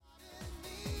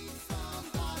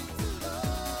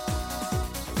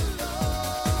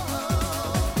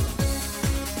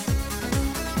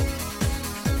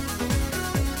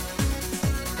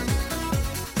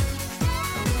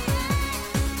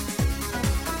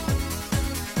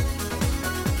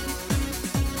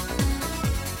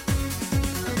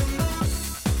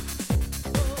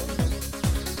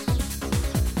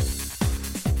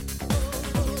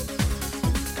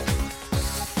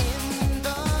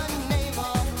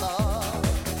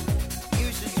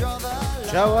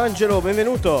Ciao Angelo,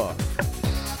 benvenuto.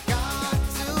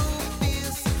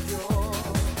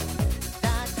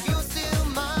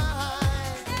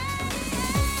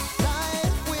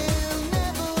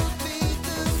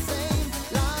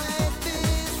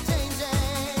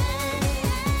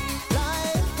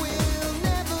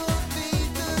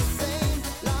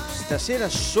 Stasera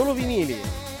solo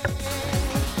vinili.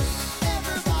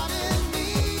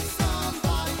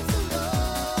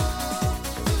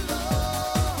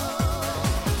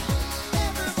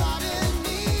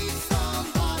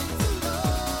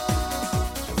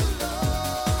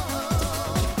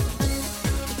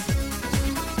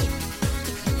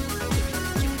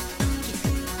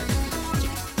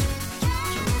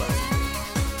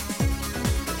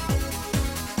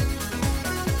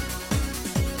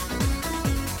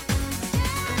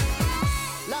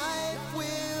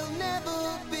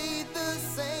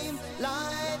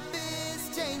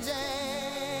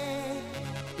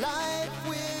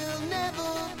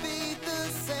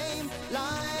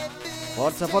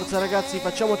 Forza, forza ragazzi,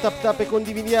 facciamo tap tap e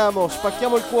condividiamo,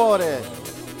 spacchiamo il cuore.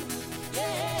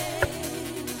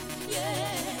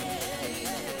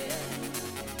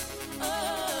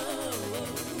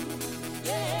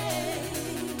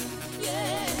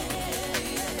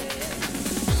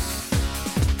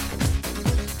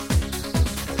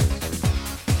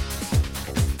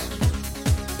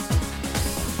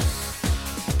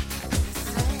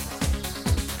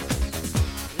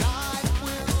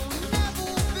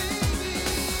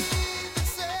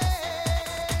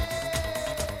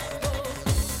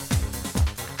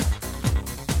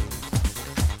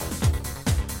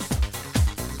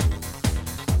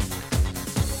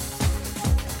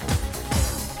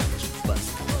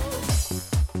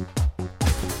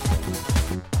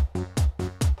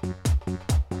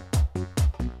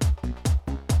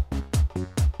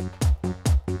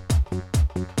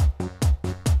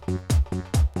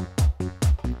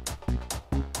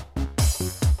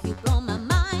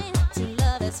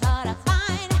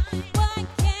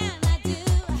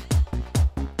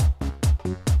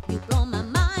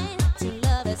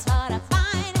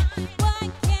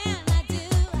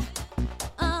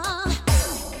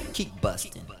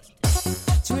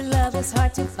 True love is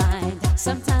hard to find.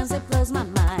 Sometimes it blows my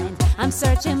mind. I'm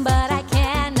searching but I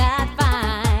cannot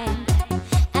find.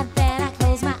 And then I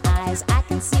close my eyes. I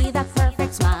can see that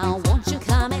perfect smile. Won't you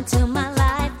come into my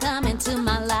life? Come into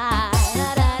my life.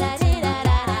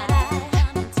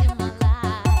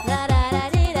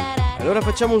 Allora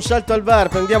facciamo un salto al bar,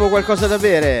 prendiamo qualcosa da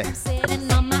bere.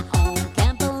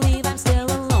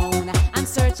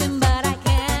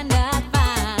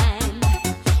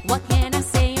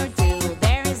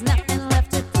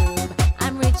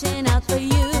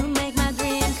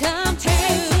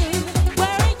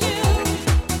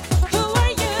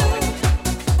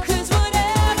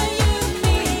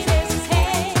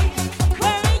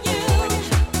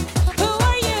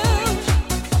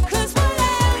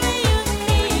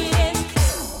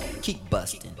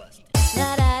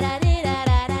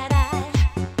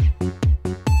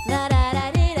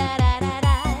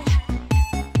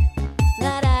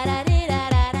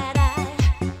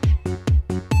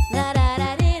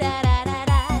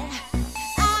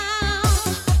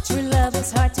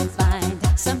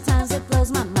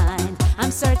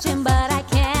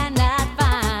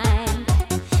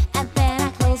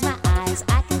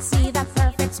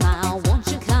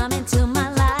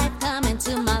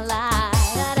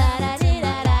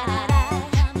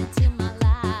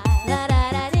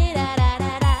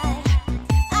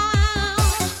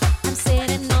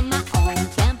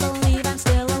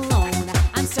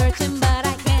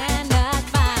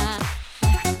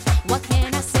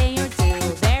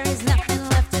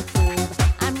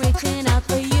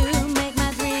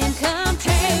 Come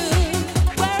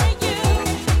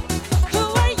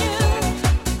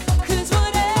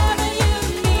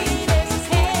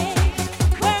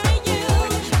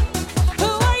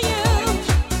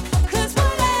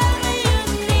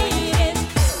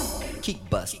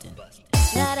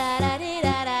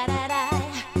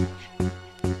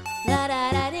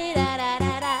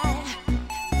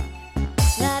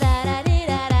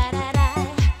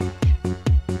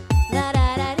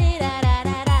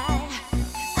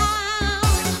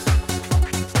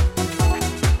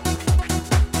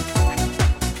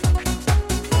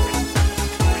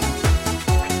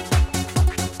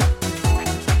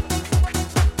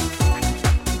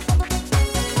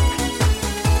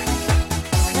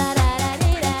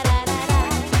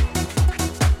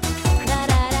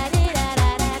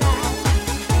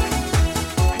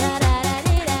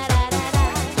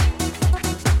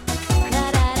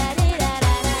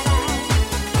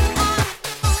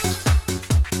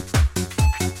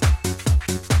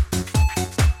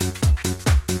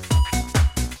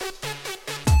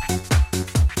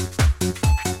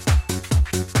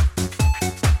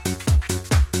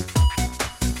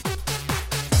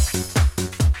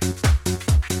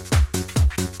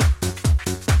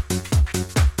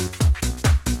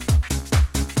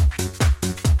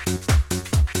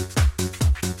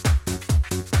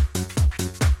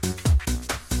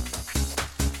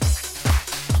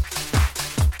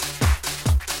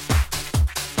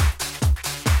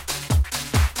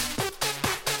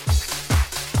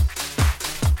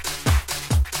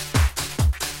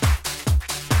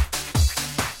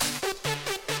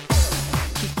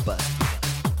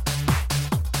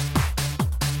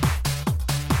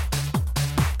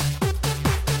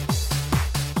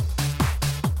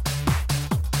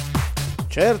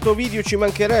Certo, video ci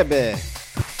mancherebbe.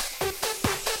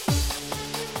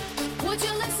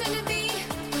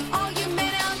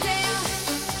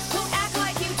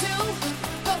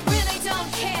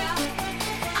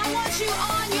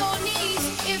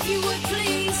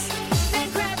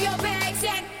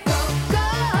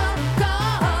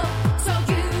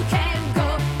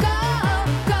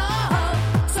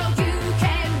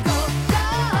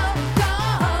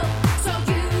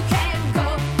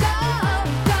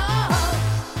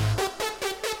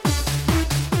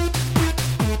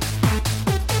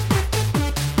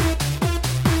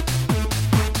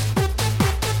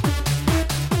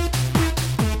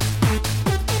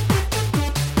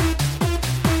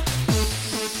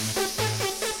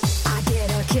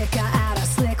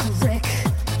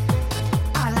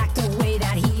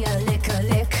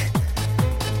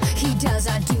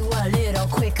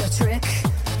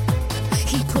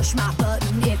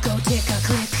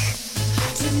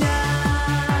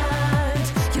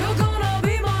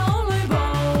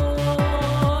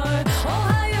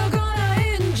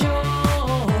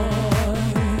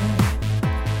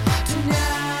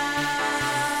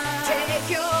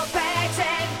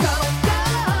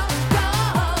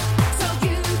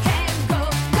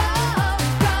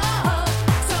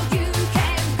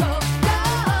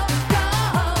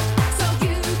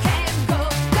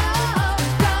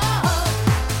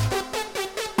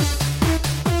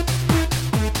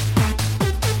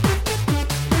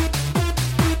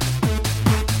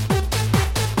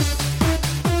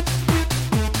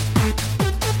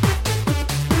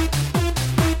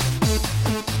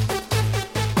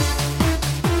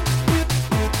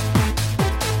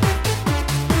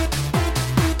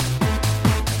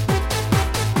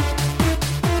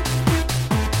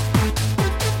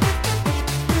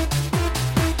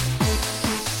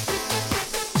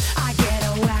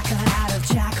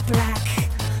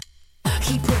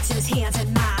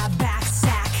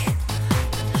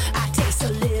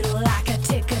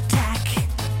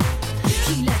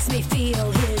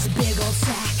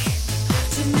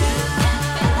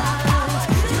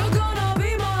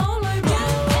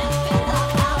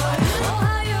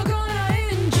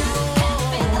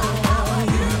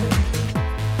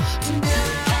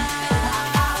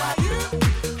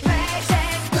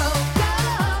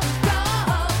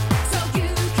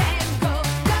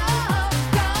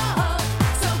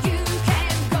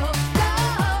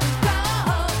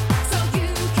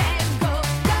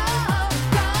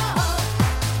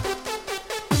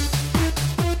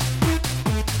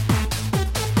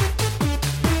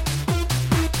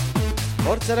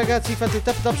 Forza ragazzi, fate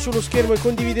tap tap sullo schermo e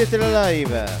condividete la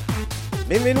live.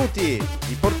 Benvenuti,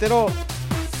 vi porterò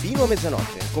fino a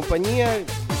mezzanotte in compagnia di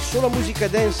sola musica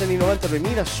dance anni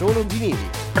 90-2000 solo in vinili.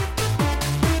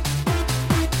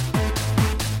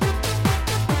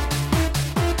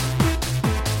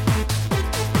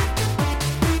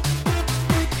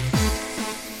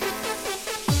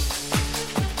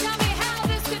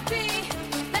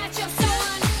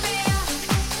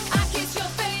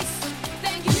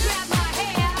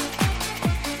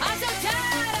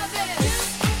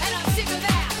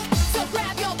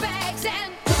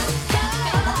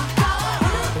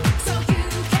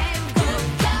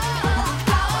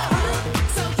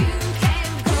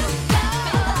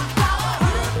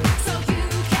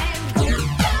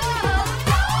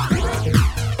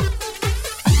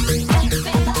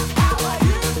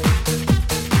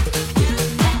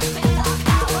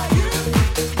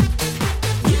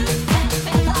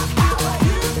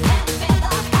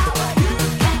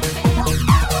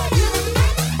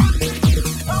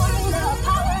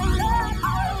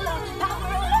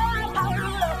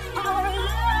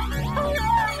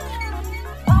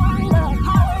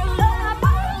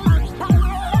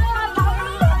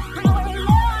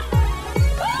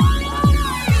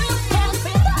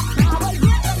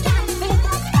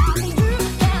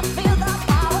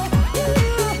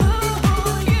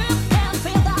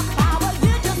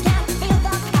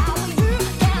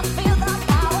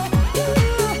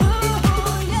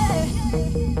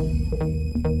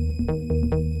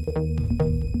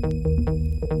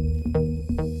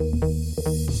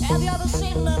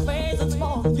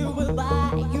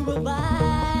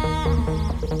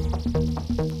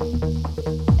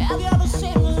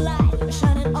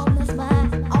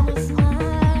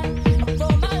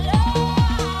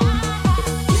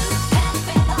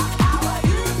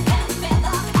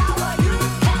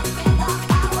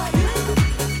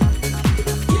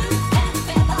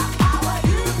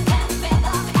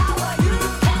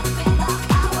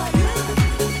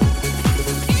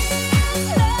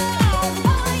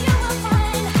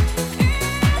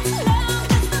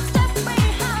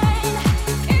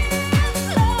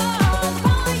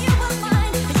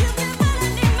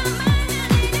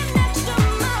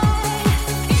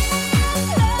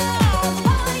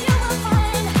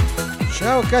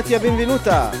 Ciao Katia,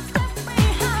 benvenuta.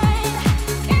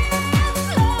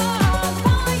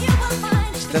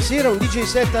 Stasera un DJ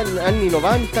set anni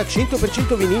 90,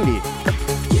 100% vinili.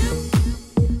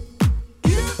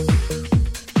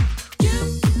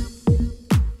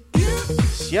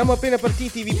 Siamo appena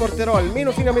partiti, vi porterò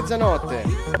almeno fino a mezzanotte.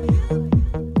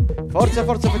 Forza,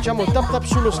 forza, facciamo tap tap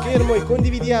sullo schermo e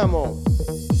condividiamo.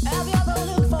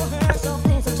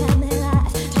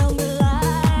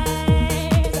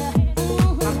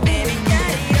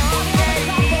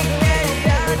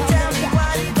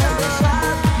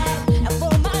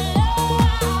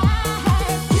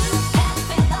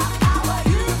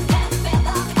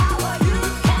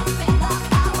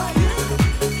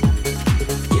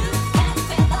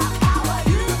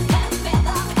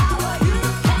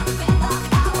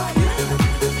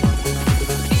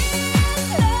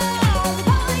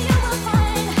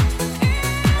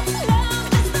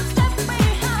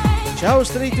 Ciao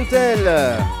Street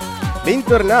Hotel,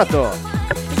 bentornato.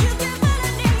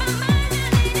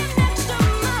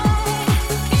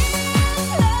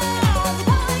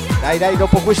 Dai,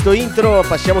 dopo questo intro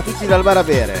passiamo tutti dal bar a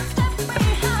bere.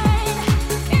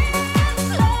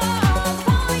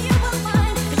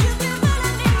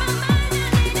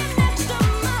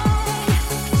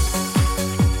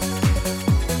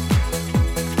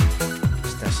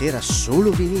 Stasera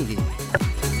solo vinili.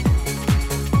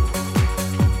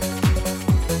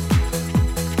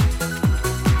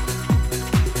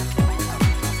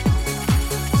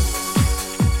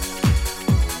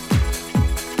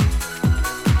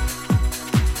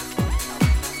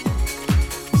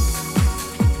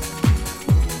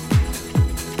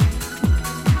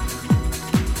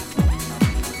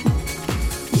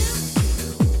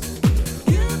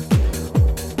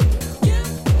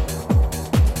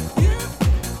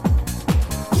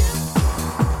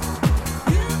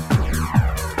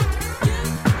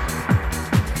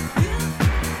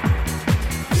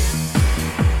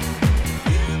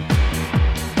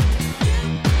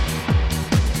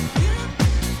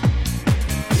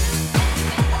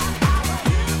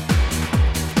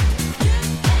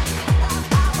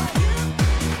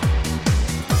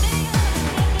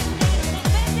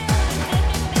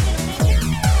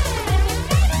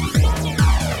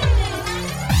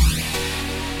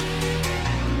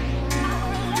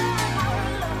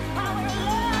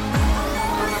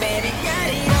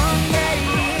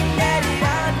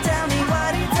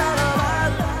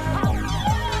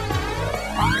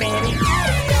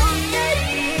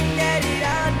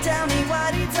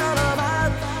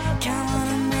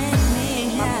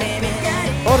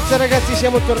 Forza ragazzi,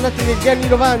 siamo tornati negli anni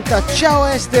 90. Ciao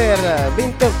Esther,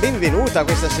 benvenuta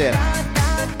questa sera.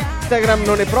 Instagram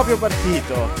non è proprio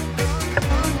partito.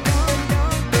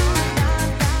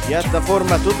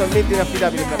 Piattaforma totalmente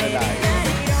inaffidabile per le live.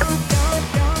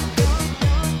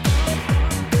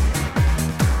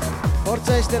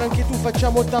 Forza Esther, anche tu,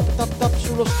 facciamo tap tap tap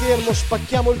sullo schermo,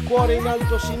 spacchiamo il cuore in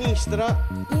alto a sinistra.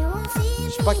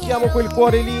 Spacchiamo quel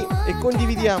cuore lì e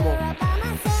condividiamo.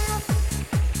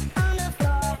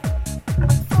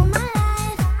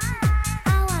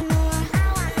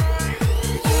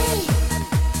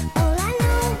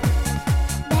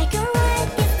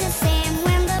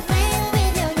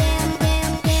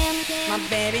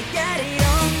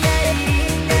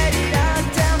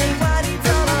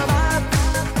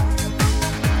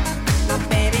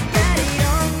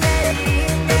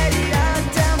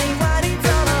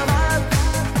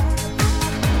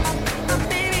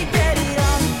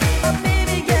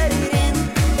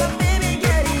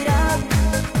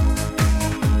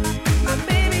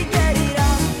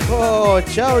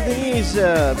 Ciao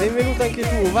Denise, benvenuta anche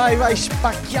tu, vai,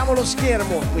 spacchiamo lo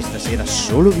schermo, questa sera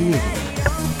solo vinili.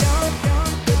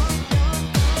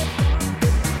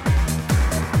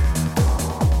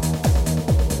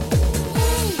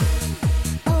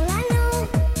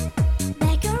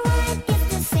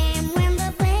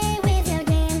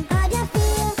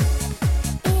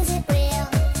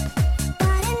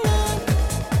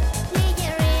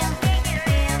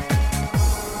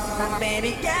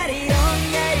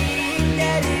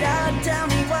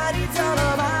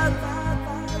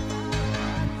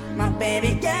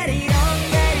 Baby, get it on.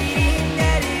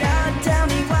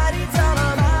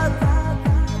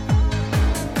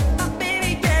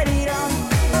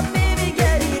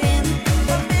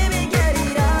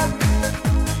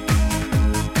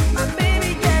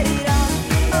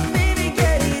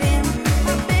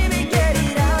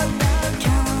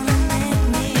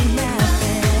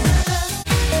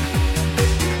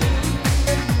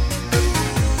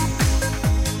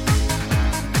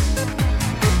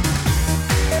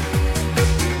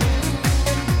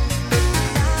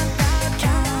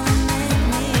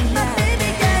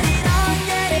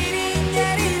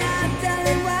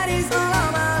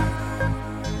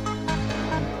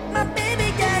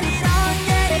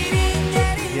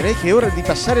 che è ora di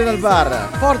passare dal bar.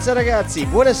 Forza ragazzi,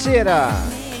 buonasera.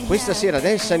 Questa sera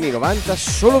Dance anni 90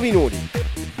 solo vinili.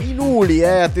 Vinuli,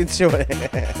 attenzione.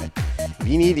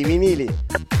 Vinili.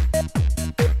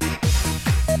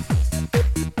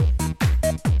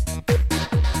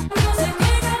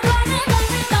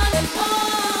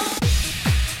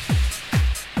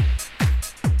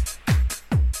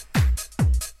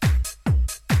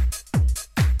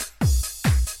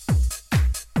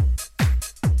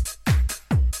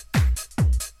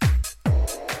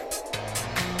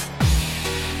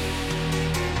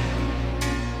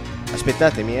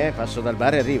 Aspettatemi, passo dal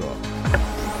bar e arrivo.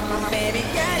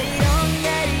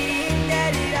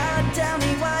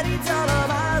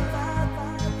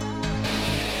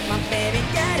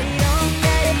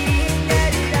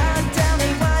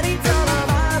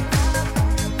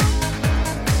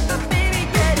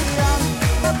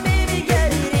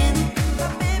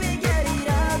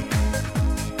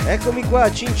 Eccomi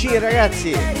qua, cin cin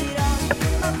ragazzi.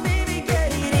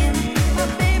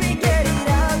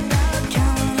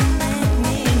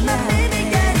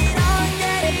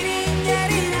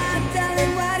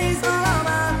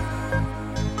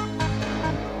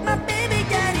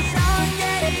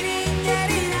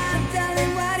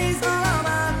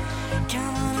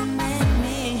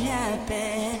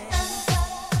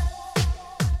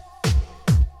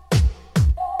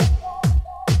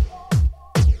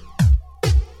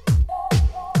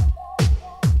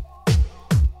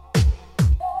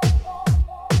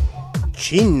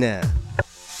 Cin.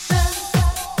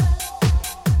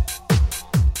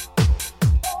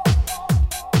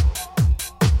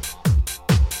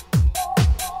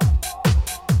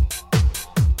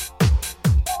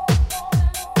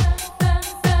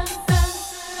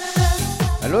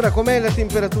 Allora, com'è la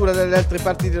temperatura dalle altre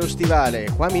parti dello stivale?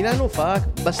 Qua a Milano fa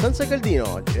abbastanza caldino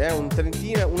oggi,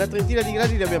 una trentina di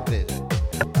gradi li abbiamo presi.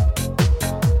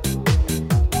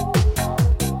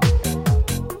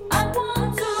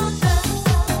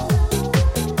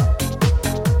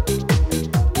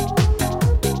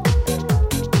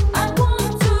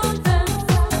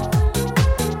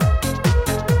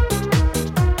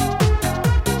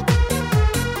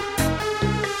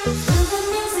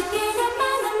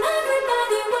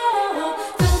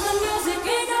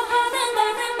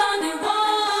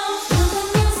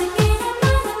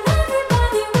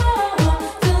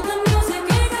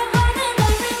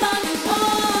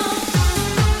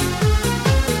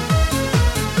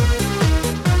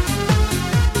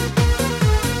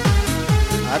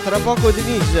 Tra poco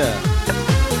Denise.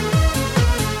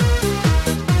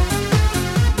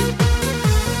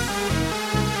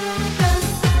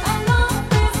 I want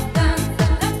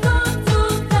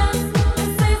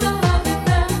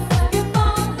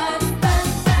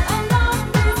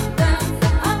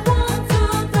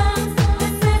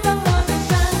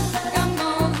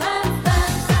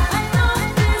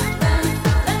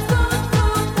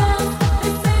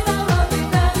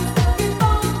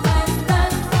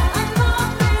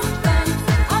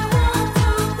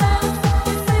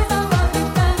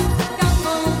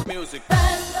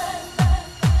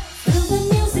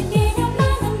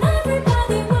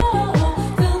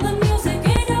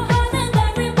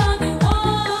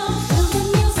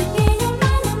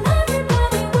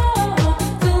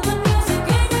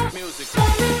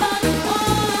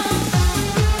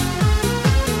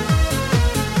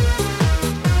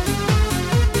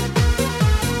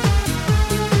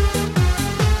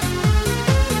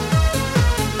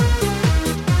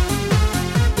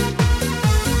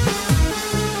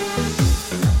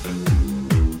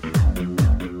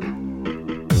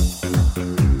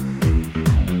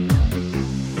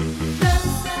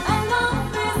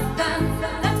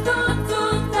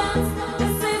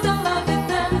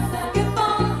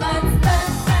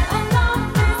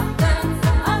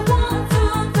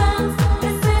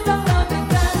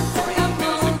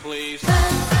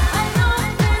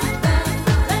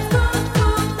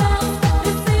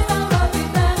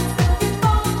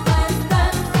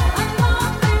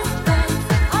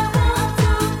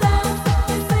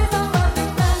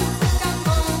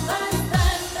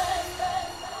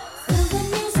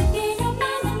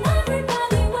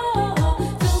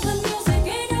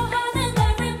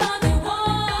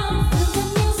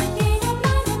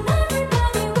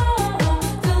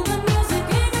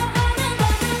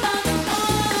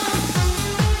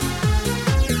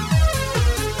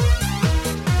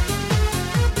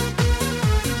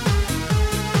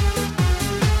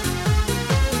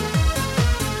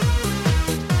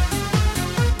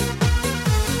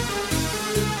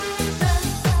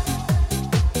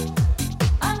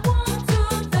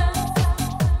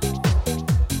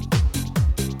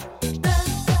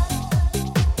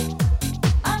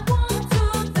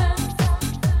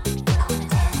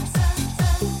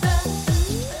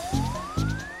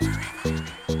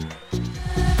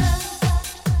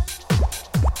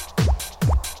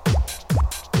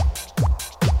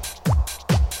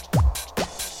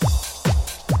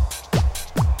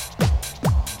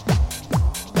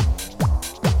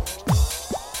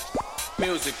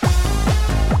Music.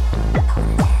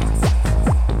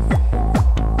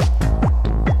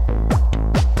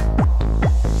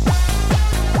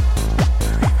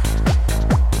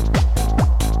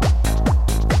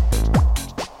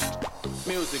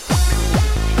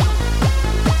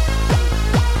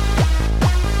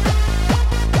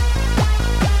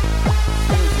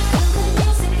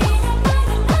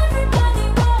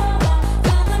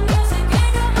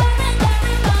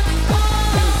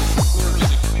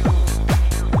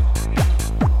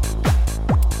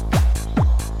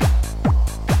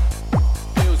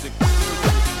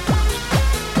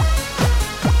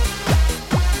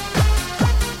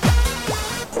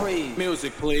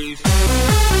 Music, please.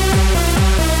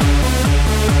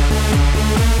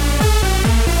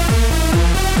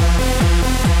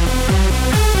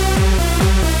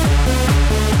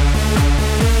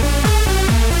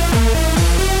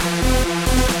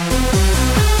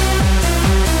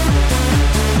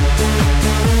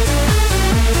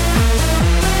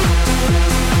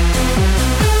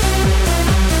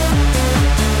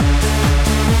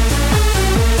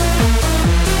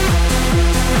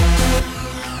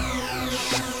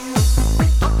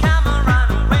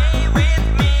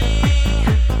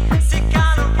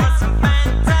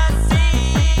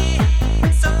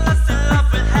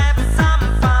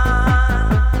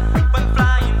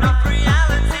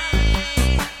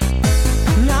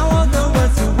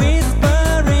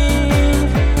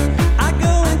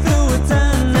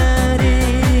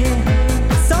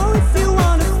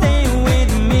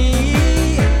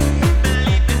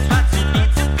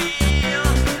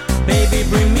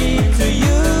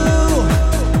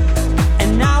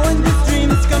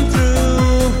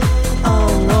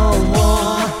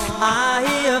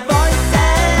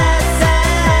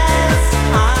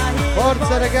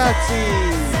 Ragazzi,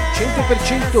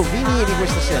 100% Vinili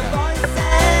questa sera.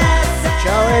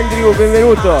 Ciao Andrew,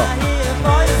 benvenuto.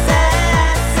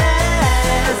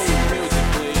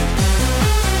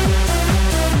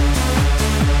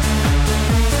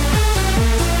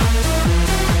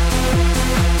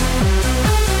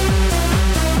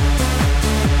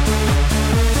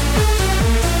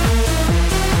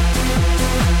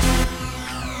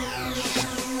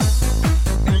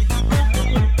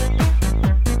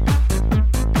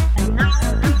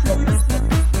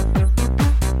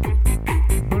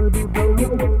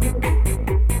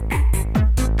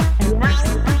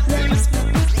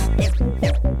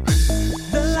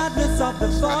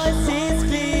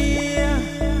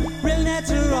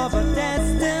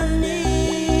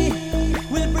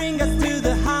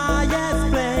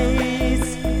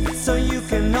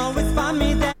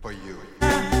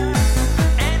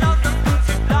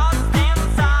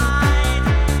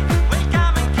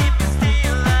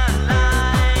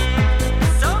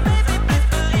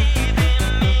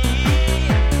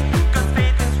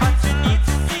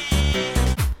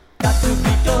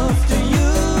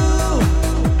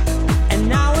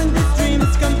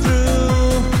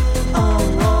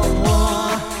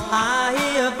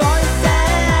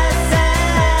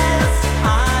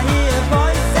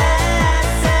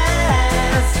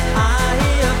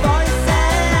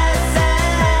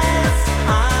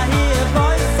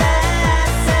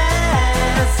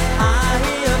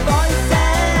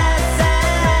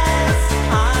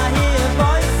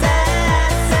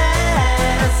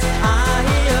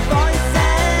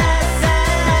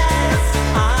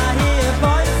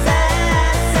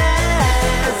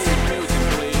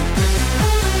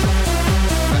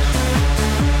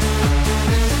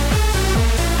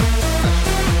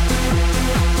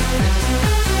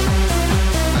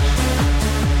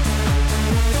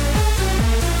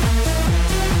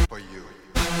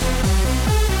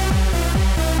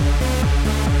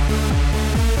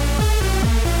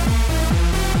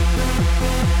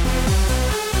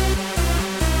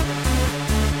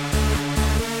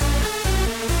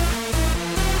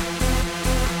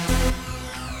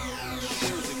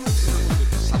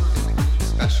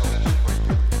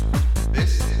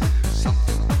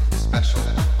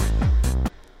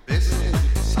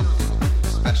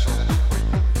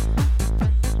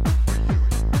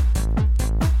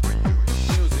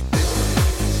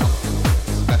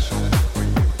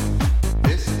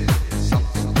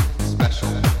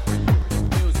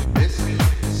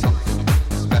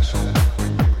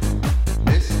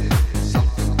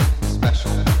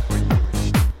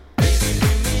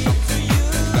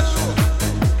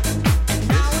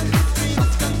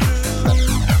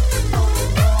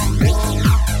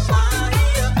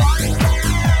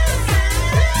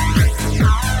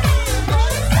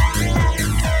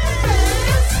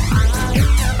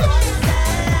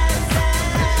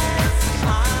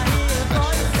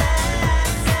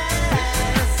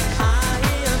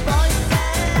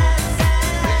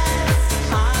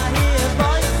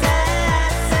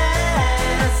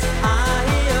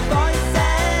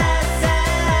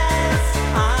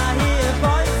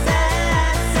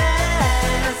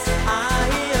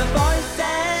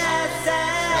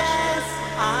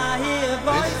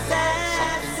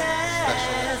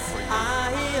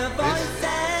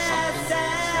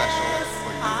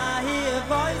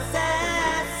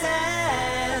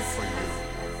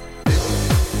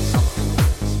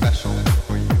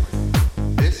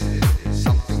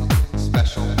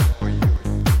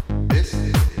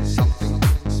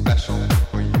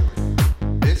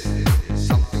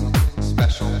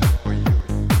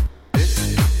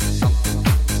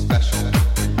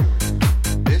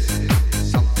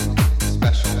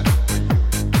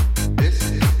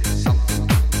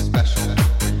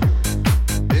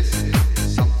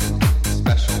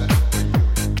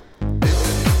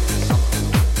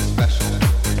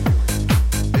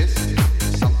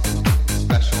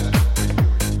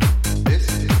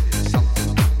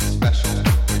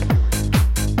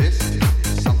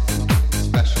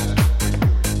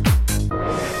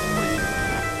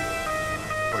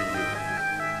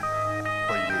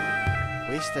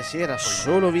 Questa sera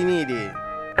solo vinili.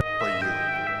 For you.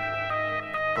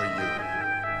 For you.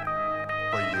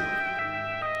 For you.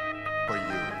 For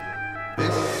you.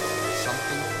 This is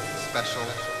something special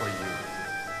for you.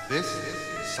 This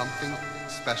is something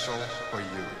special for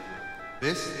you.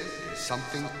 This is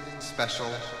something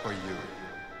special for you.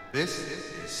 This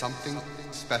is something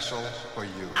special for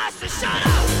you. I said shut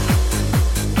up!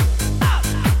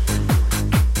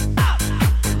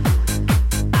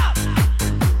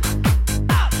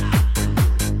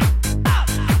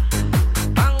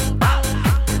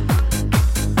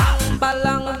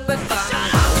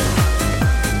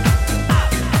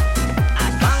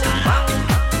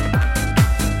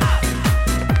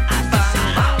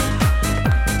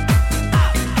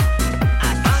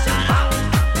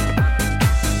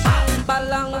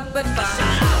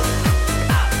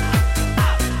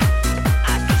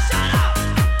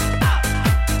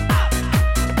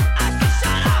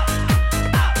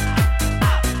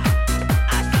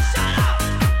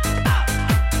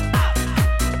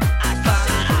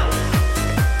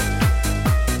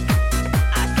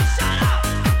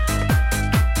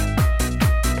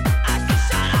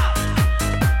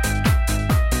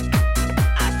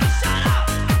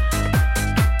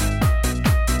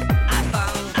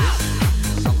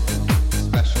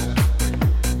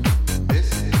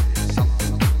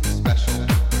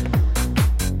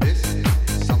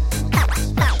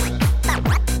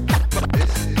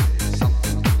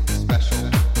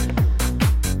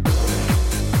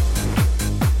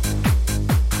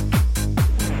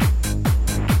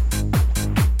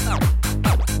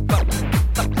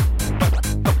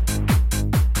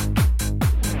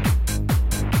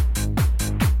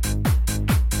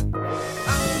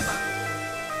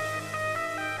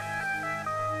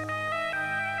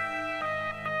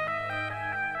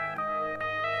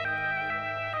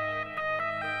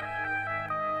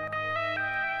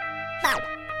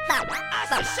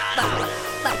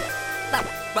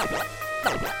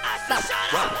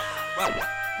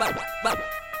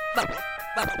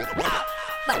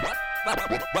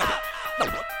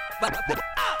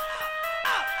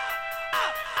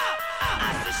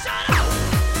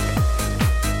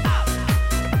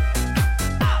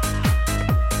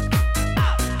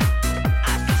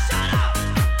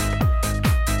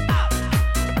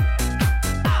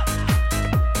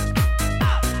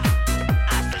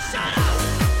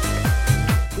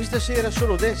 Questa sera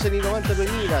solo Dance anni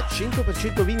 92.000,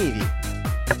 100% vinili.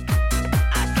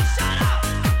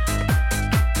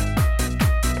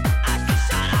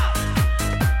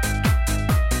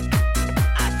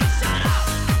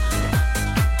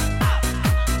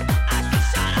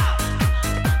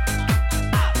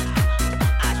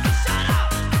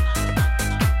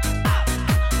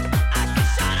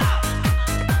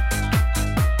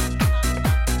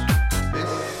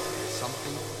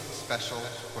 Special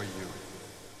for you.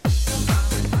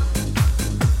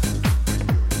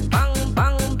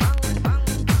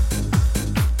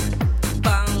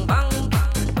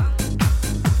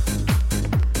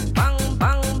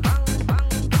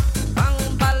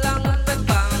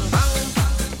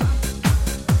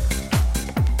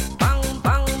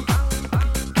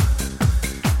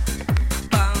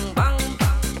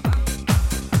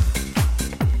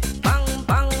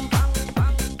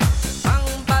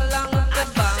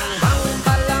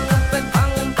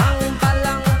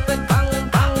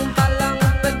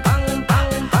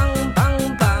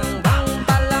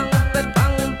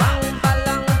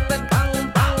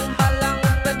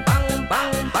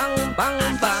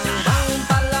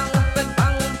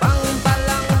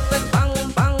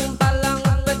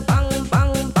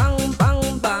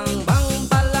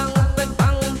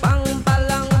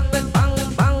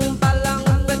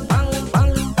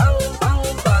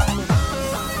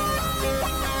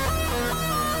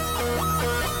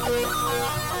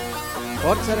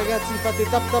 Forza ragazzi, fate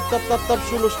tap tap tap tap tap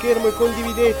sullo schermo e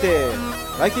condividete.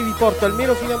 Vai che vi porto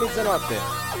almeno fino a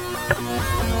mezzanotte.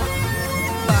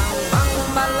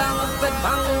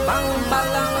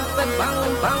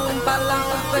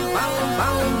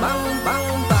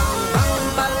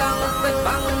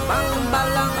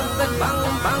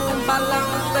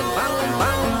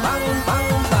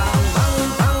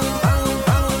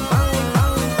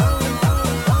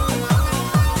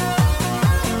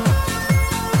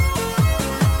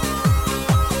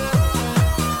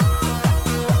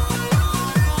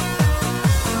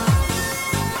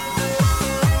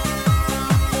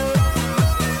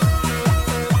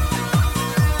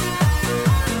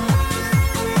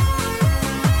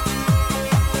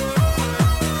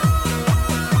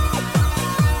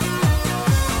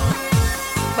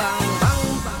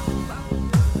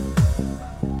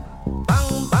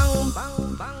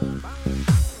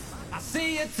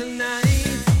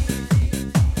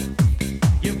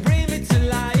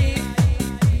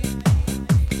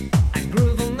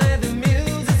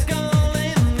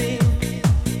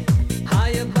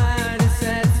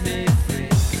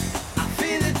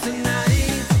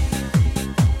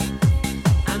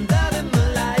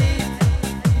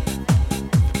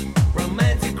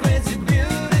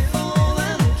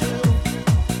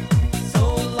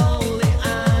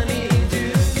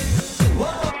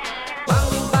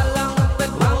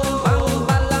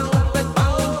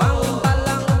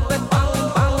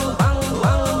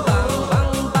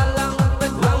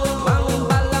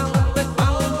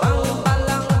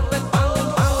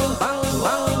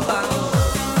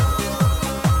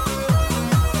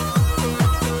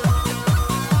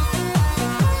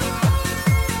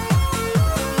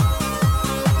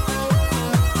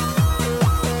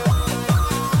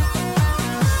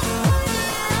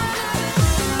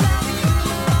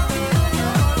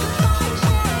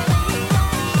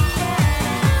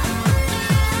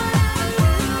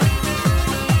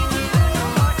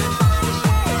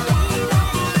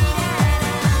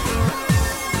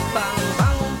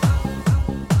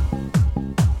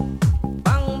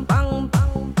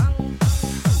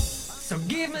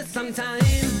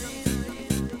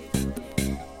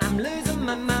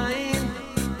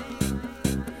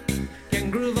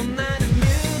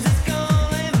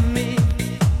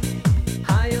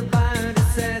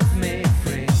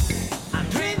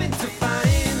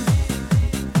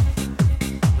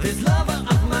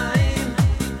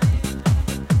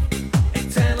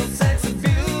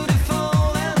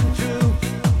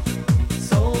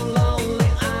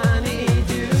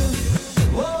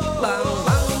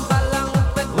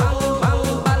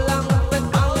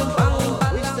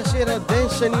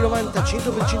 Anni 90,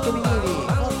 100% vinili.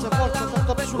 Forza, forza, tap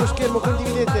tap sullo schermo,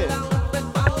 condividete.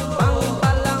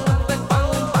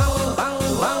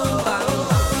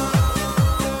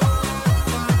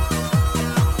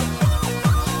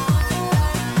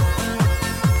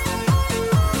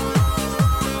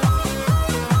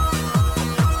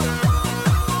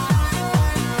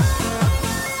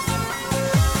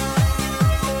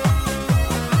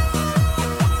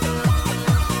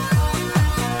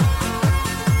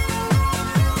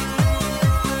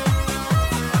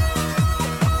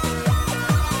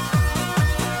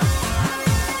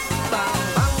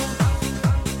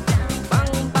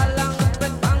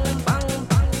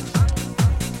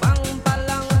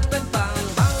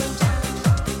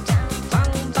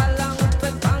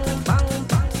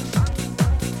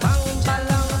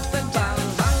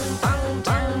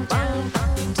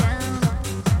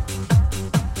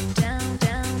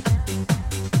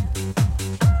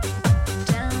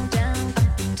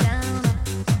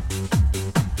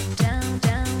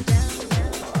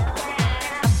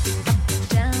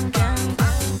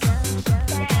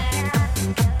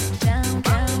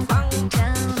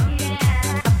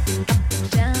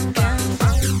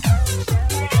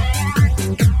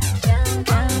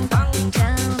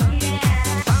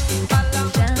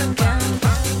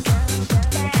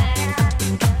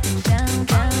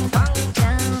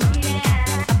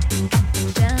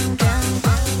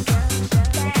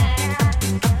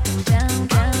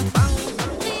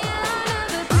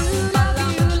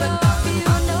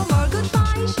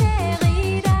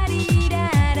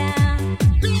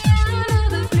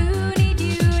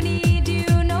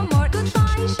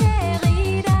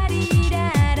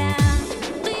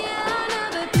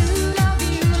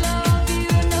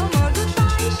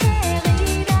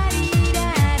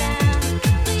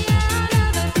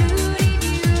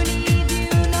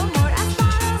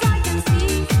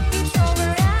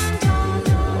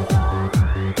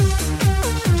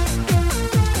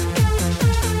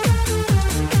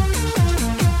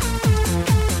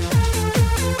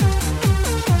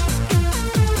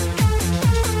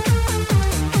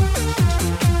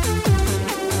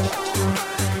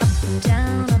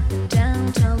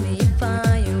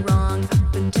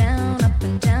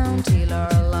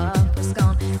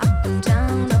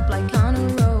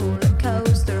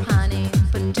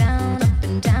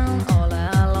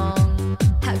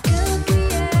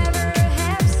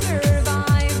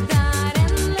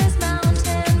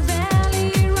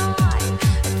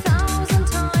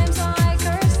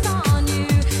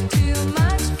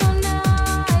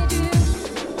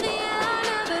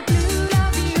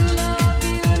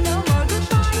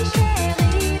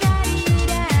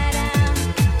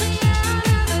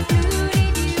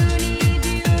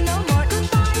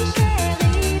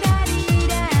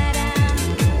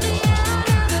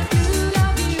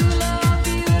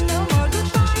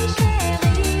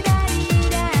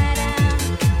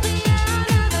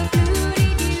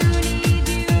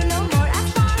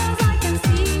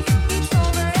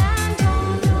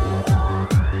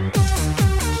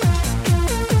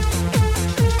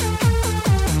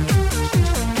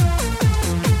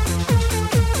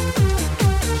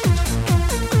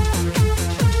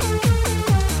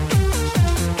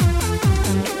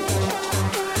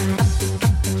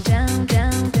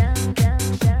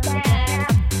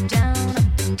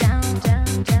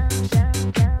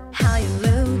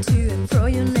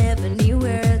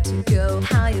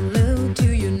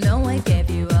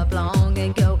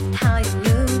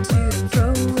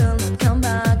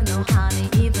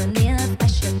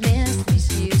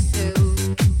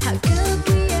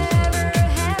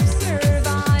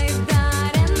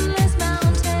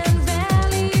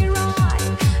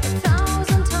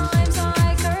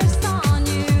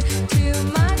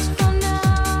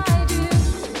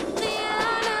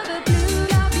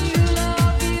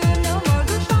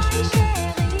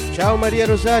 Maria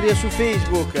Rosaria su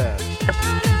Facebook.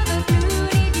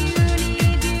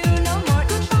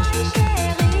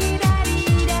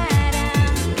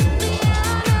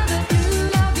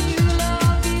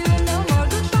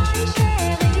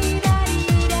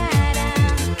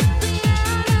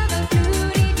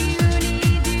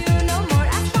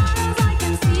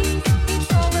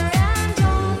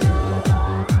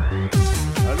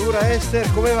 Allora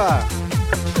Esther, come va?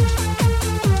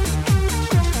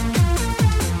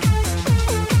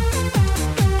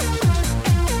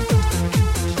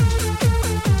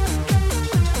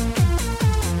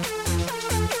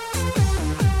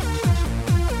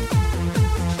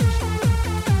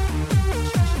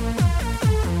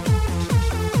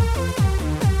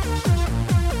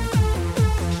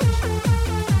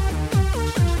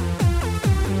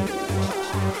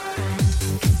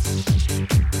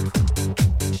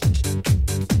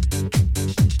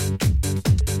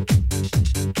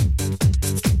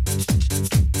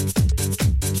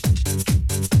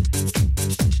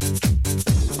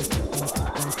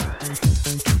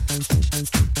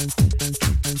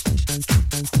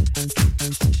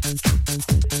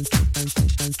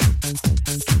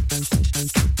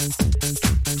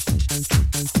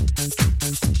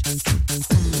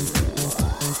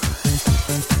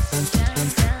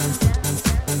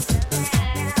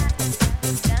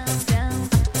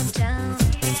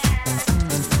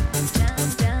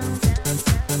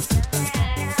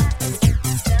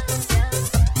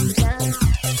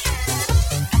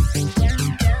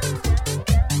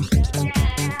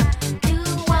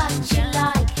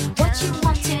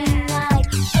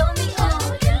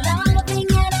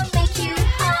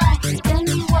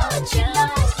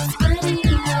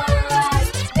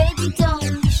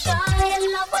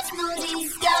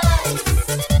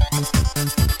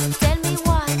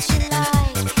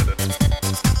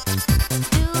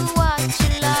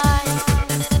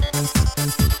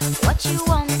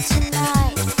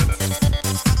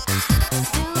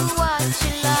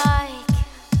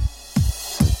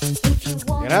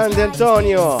 Grande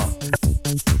Antonio!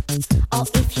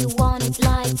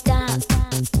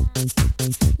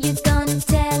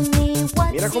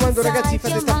 Mi raccomando ragazzi,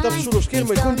 fate tap tap sullo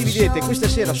schermo e condividete questa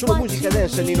sera solo musica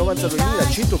dance anni 90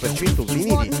 2000 100%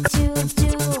 vinili.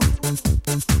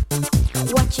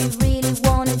 What you really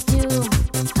wanna do?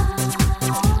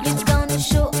 You're gonna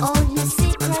show all your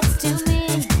secrets to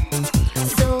me,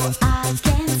 so I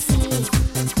can see.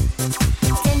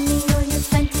 Tell me all your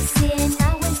fantasy and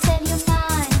I will tell you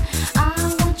mine. I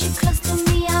want you close to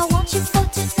me, I want you for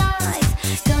tonight.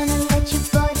 Gonna let your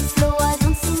body flow, I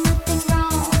don't see nothing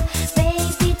wrong.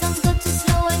 Baby, don't go too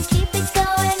slow and keep it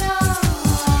going on.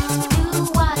 Do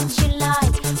what you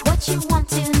like, what you want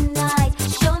tonight.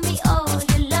 Show me all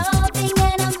your loving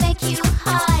and I'll make you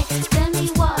high. Tell me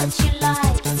what you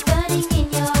like, it's burning in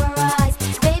your eyes.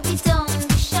 Baby, don't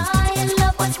be shy and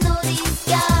love what's no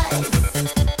disguise.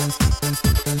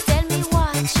 Tell me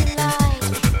what you like,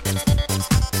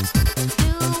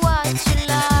 do what you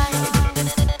like,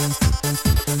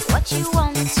 what you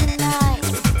want tonight.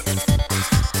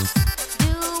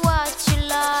 Do what you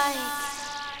like.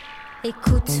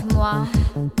 Écoute-moi,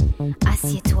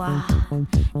 assieds-toi,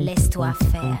 laisse-toi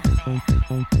faire.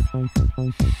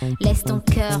 Laisse ton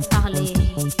cœur parler,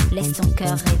 laisse ton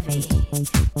cœur rêver,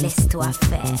 laisse-toi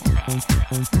faire.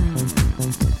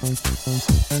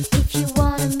 If you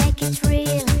wanna make it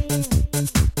real,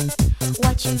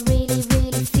 what you really,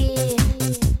 really feel,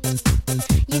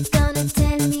 you're gonna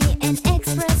tell me and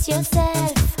express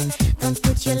yourself. Don't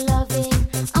put your loving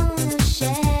on a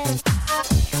shelf.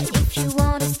 If you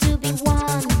want us to be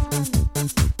one,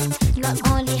 not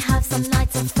only have some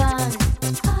nights of fun,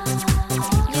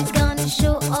 you're gonna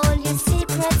show all your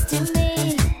secrets to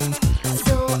me,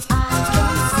 so I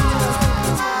can see.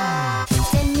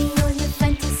 Tell me all your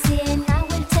fantasy and I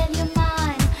will tell you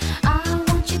mine. I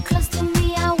want you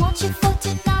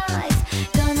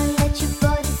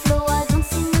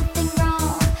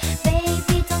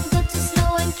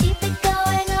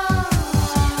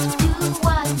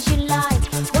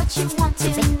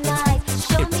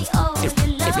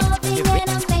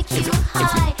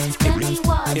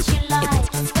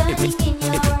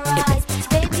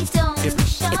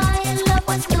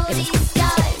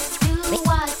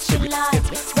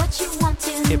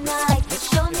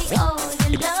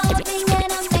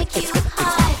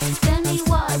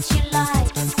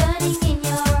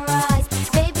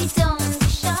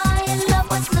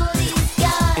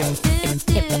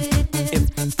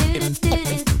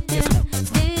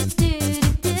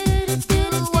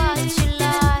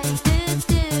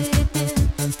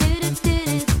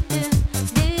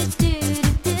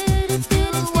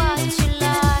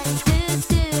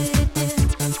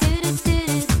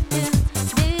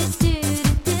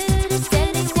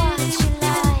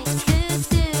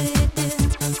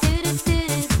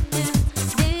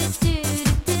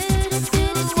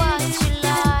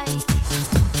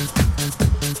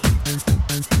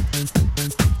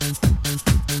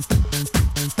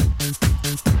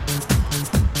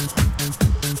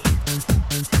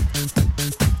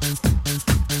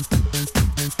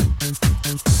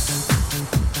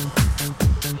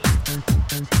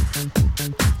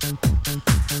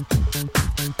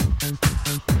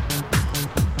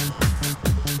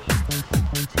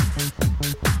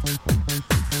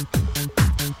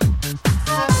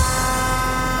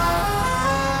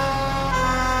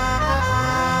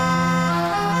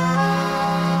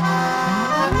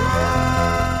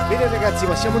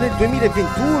siamo nel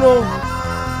 2021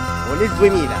 o nel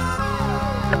 2000?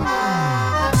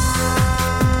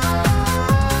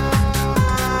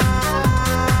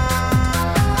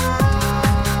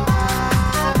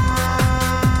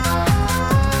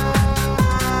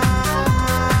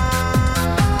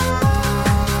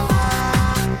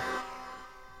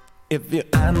 If you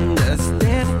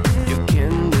understand, you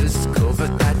can discover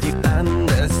that you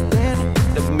understand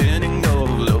the meaning of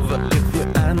love. If you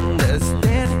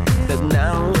understand that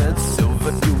now it's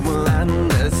over, you will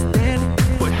understand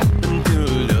what happened to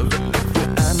love. If you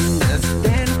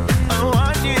understand, I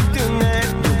want you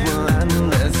tonight. You will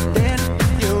understand,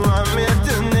 you want me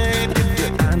tonight. If you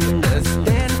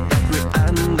understand, we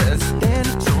understand,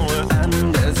 so we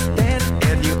understand,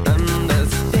 and you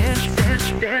understand.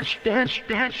 Dance,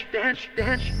 dance, dance,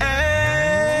 dance.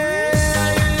 Hey,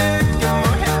 are you looking for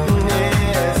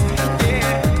happiness?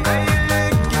 Yeah, are you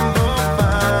looking for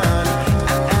fun?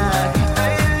 Are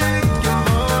you looking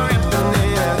for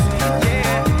happiness?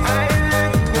 Yeah, are you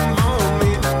looking for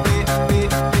me?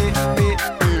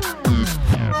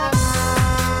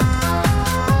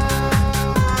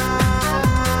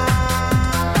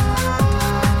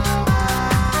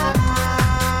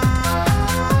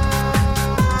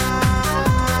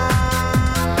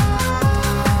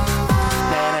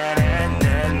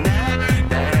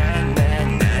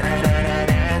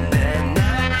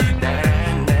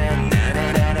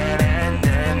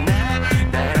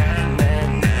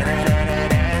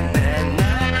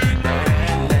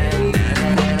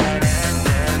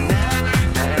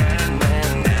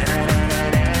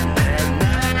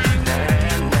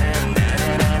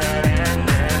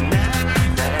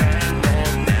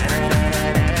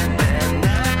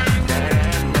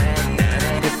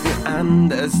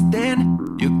 Understand,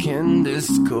 you can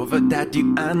discover that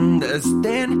you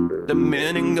understand the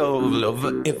meaning of love.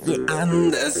 If you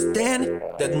understand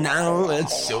that now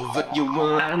it's over, you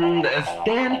will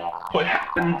understand what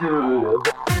happened to love.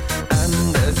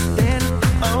 Understand,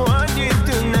 I want you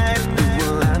tonight. You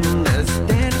will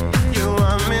understand, you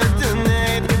want me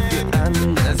tonight. If you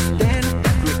understand,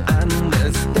 we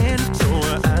understand, so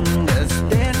we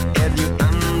understand, and you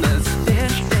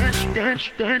understand. Dance,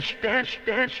 dance, dance,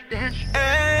 dance, dance.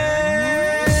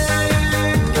 Hey, are you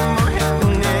looking for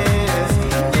happiness?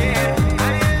 Yeah,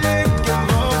 are you looking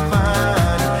for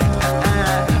fun? Are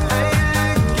you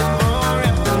looking for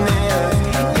happiness?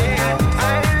 Yeah,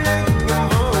 are you looking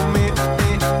for me?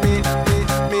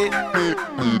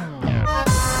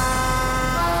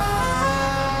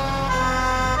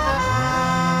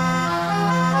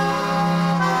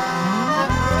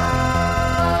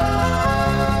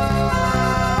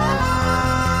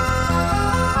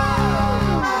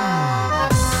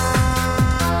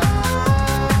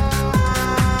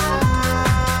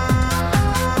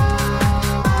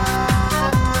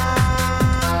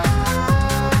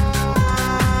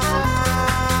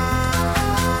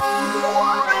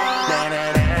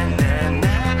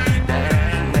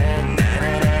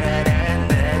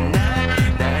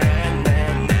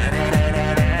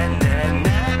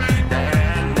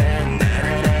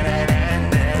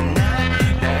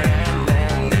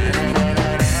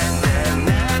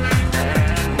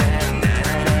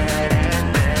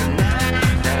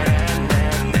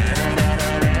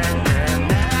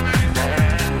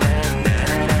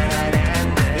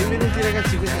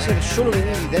 Solo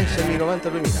Vinili Dance anni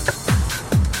 90-2000.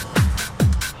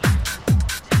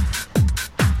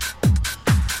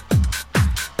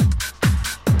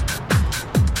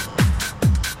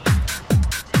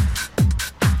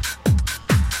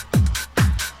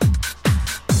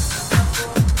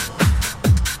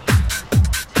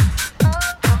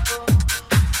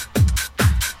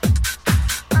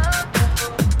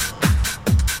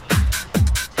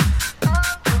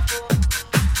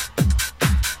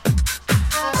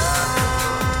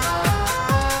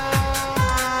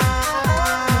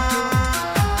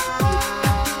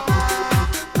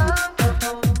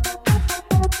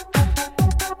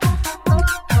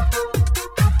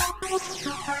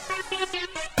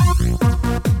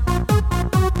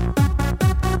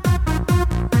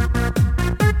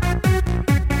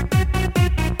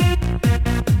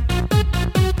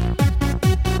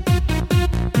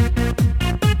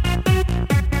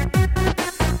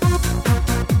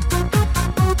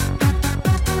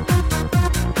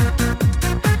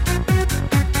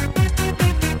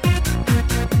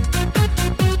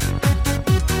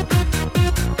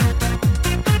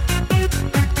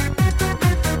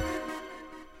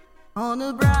 On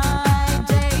a bright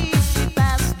day, she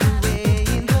passed away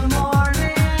in the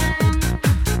morning.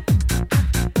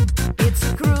 It's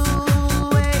a cruel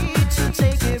way to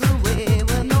take it away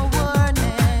with no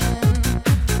warning.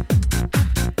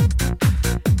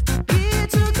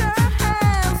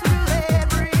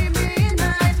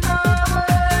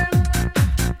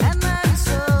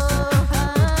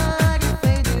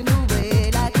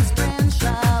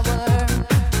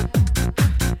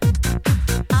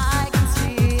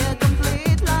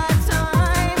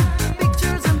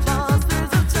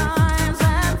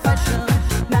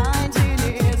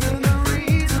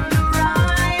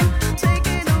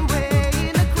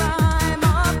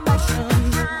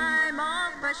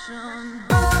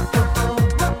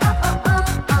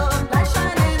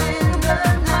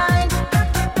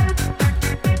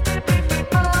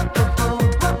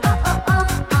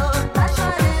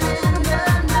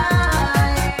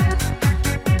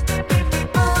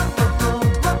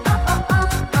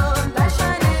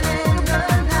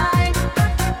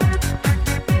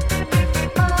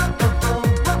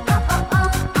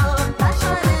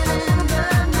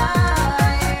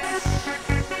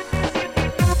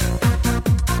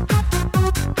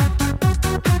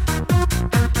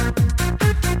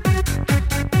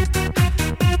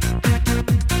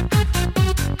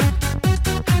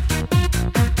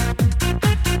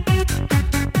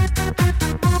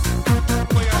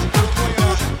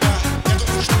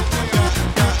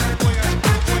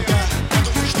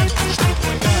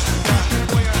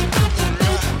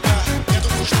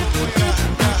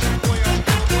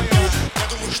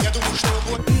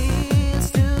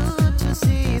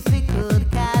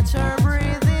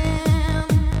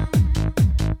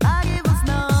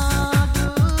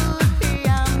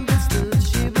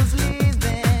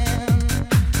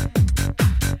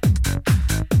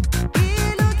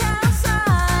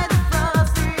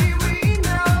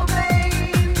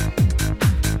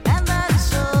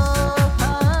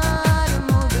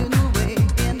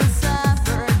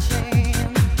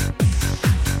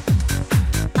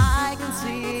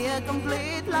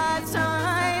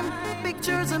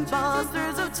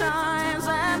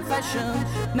 passion.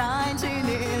 19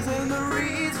 years in the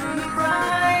reason of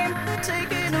crime,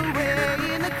 taken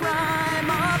away in the crime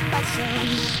of passion.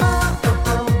 Oh, oh,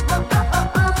 oh, oh,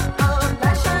 oh, oh, oh,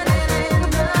 light shining in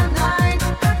the night.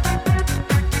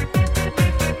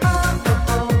 Oh, oh,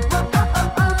 oh, oh,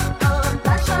 oh, oh, oh,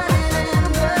 light shining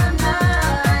in the night.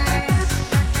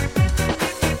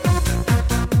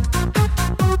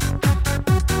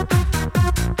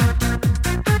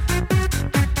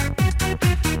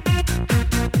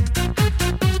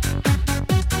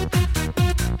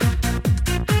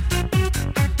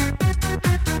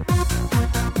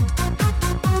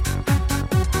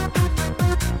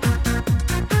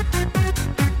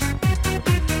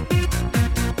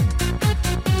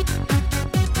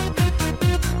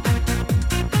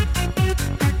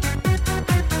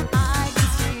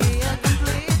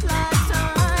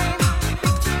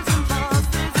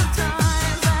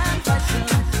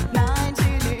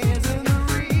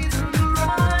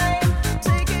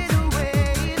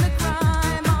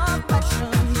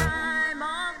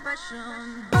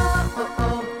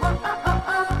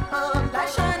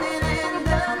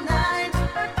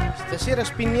 Stasera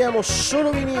spinniamo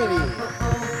solo vinili.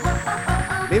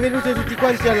 Benvenuti a tutti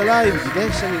quanti alla live di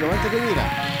Dance Anni 90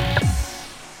 2000.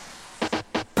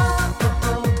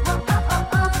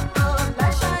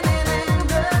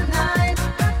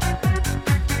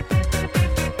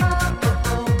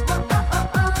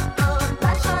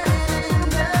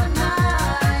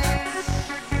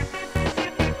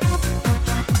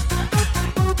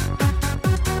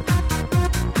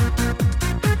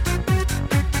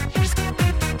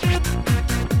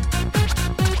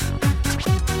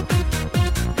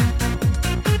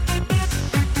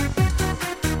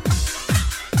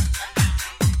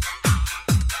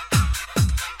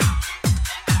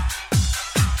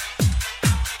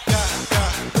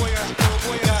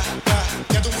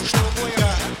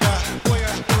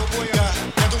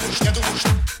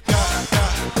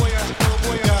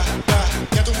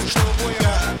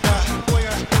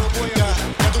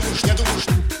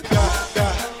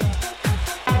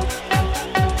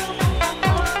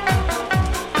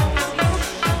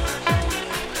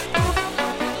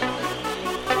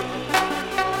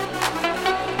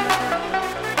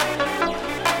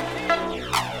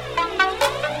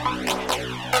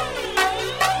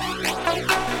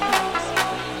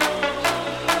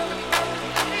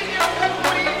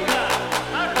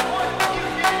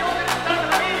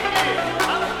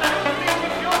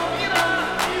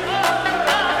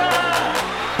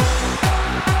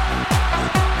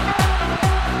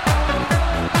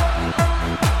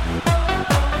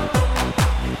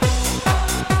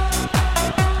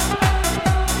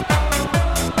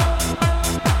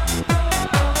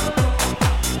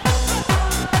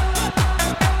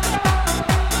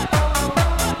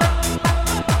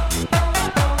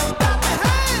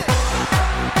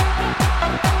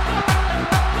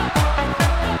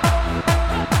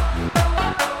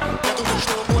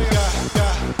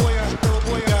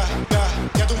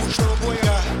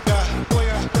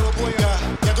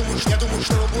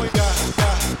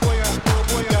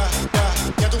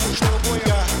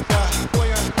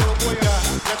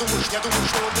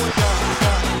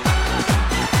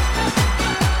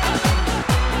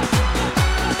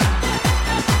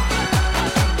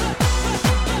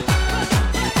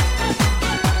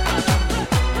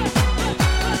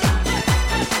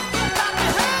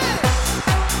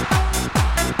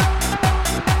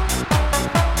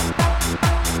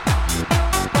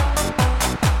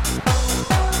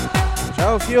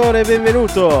 ascoltatore,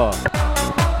 benvenuto.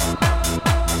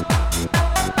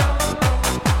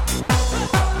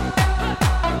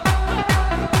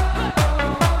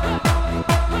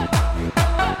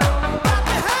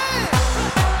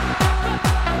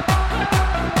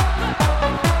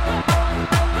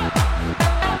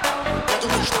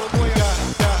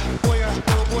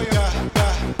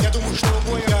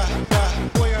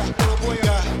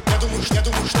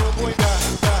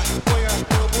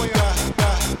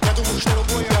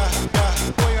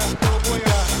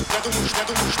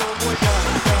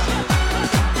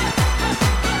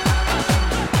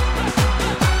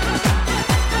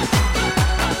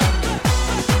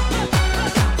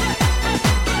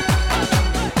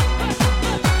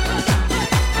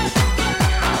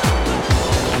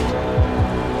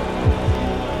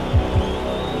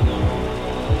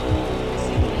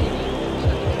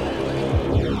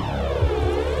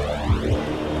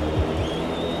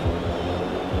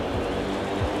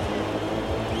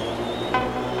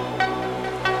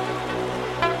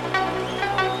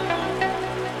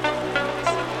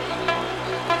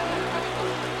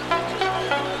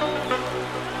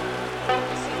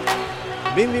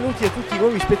 Benvenuti a tutti i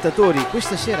nuovi spettatori,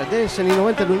 questa sera Dance anni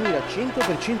 90 2000,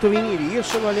 100% vinili, io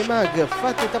sono Ale Mag,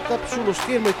 fate tap tap sullo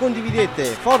schermo e condividete,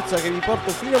 forza che vi porto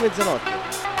fino a mezzanotte.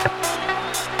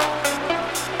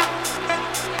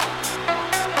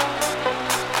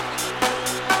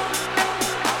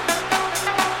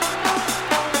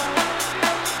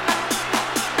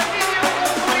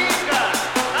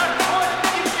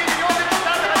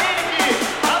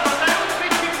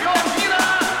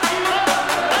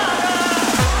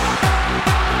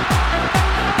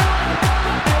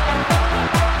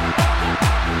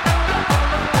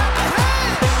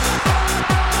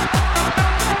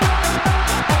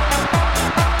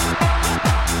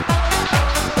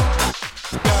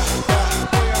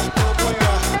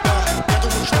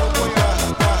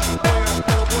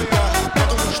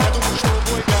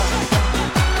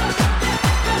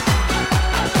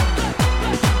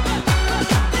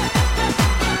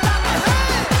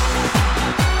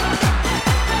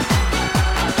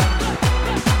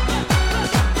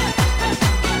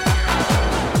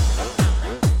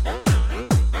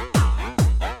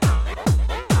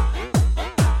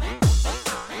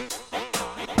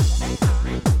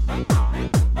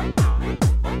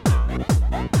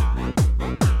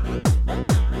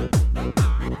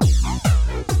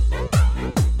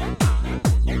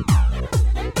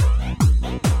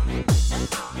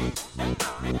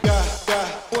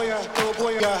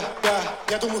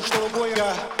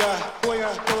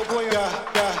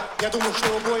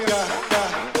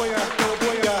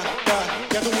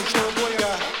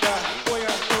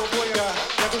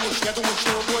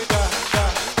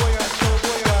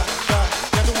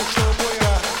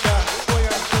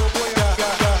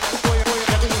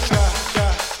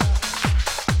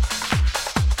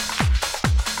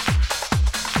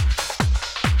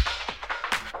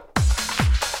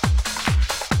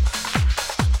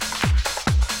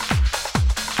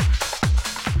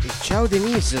 Ciao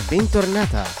Denise,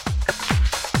 bentornata.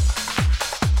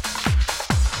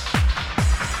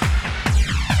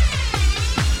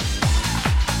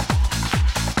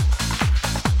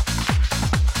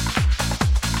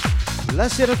 La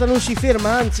serata non si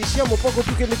ferma, anzi siamo poco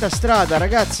più che metà strada,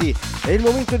 ragazzi. È il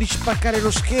momento di spaccare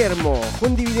lo schermo.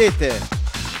 Condividete.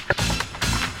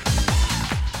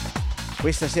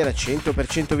 Questa sera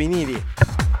 100% vinili.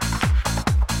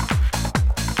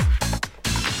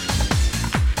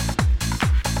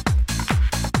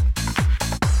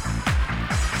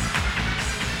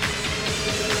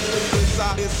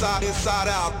 Inside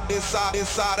out,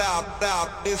 inside out, out,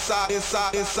 inside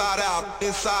out,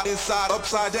 inside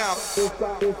upside down.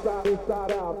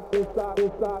 Inside out,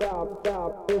 inside out,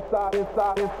 out, inside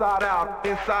out,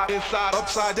 inside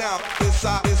upside down.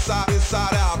 Inside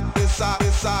out,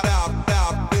 inside out,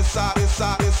 out,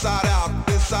 inside out,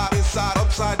 inside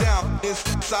upside down.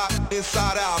 Inside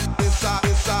out,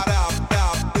 inside out,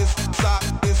 out,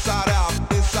 inside out,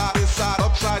 inside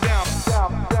upside down.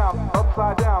 Down,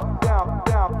 upside down, down,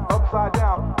 upside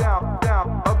down,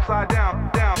 down, upside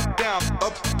down, down,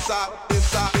 upside,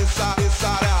 inside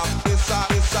out, inside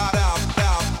out,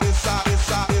 out, inside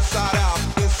out,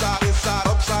 inside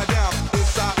upside down,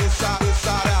 inside out,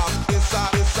 inside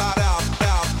out,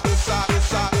 out, inside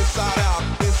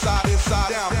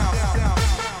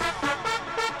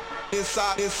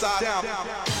out, inside down,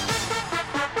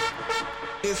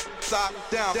 inside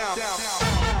down, inside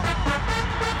down.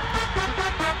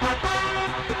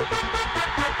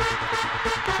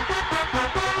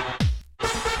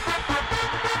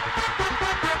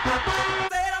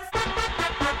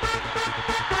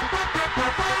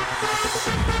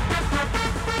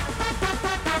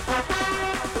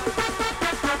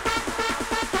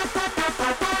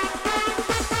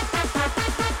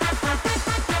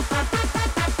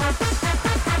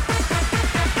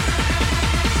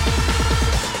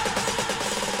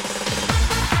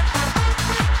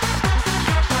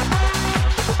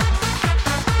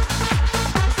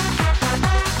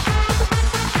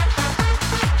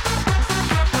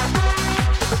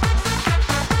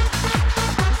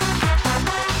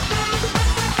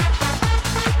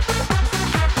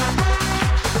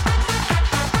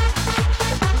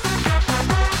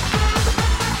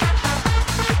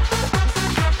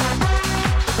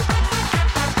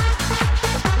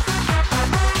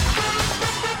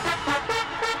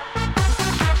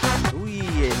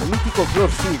 mitico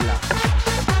Clorfilla.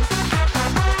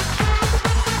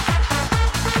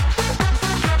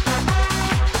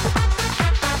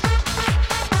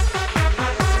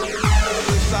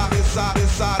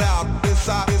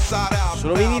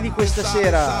 Sono Vinili questa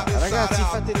sera, ragazzi,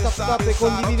 fate tap tap e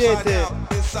condividete.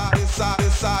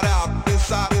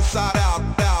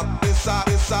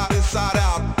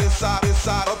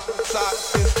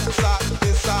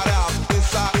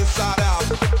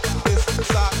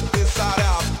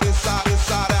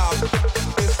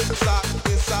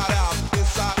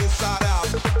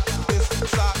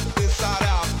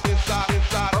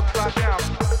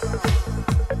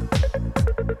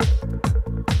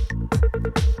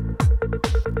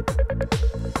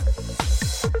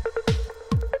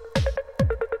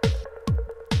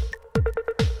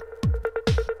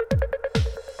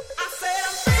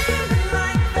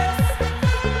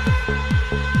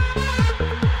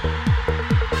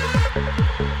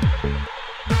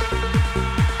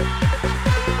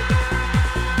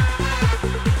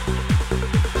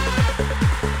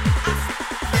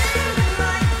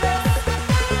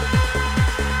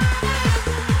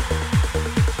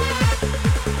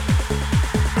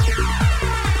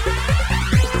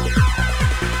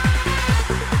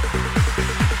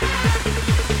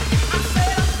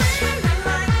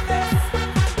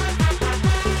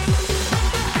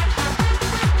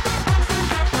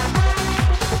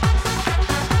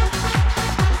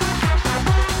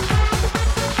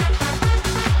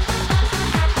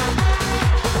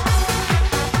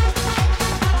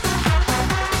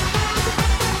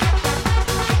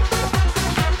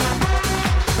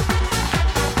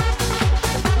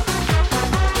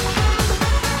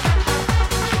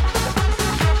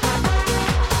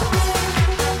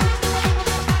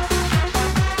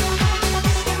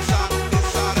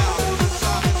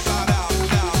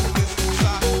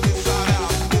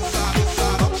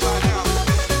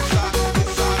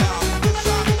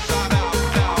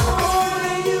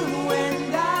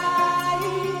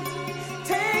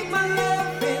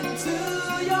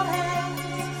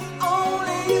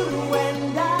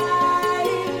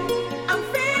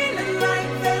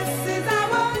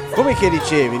 Come che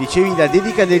dicevi? Dicevi la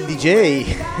dedica del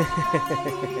DJ?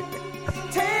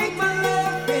 Take my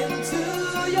love into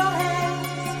your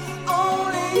hands,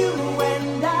 only you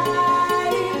and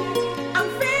I'm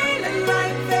feeling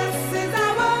like this is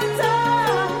our time.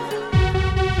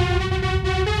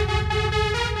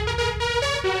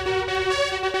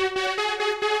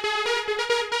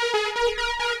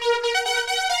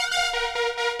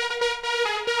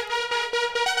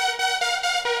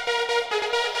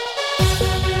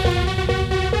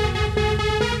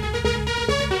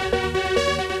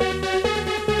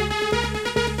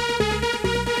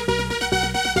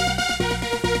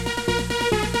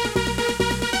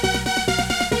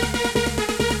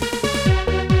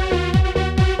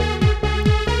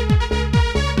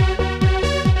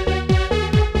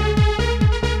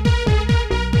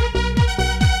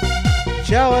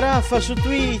 Ciao Raffa su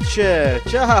Twitch,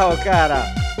 ciao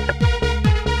cara.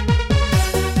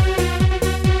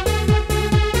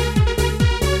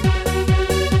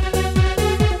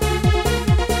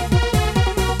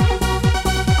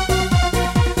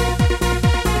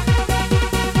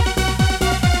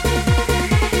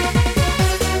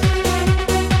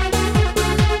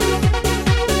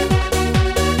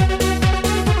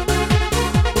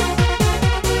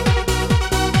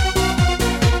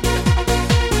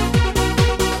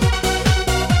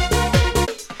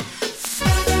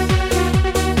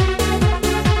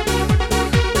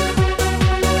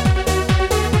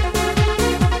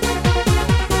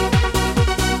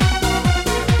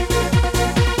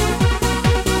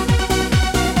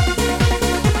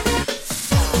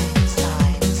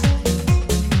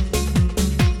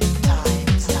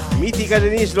 Mitica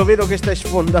Denise, lo vedo che stai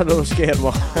sfondando lo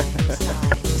schermo.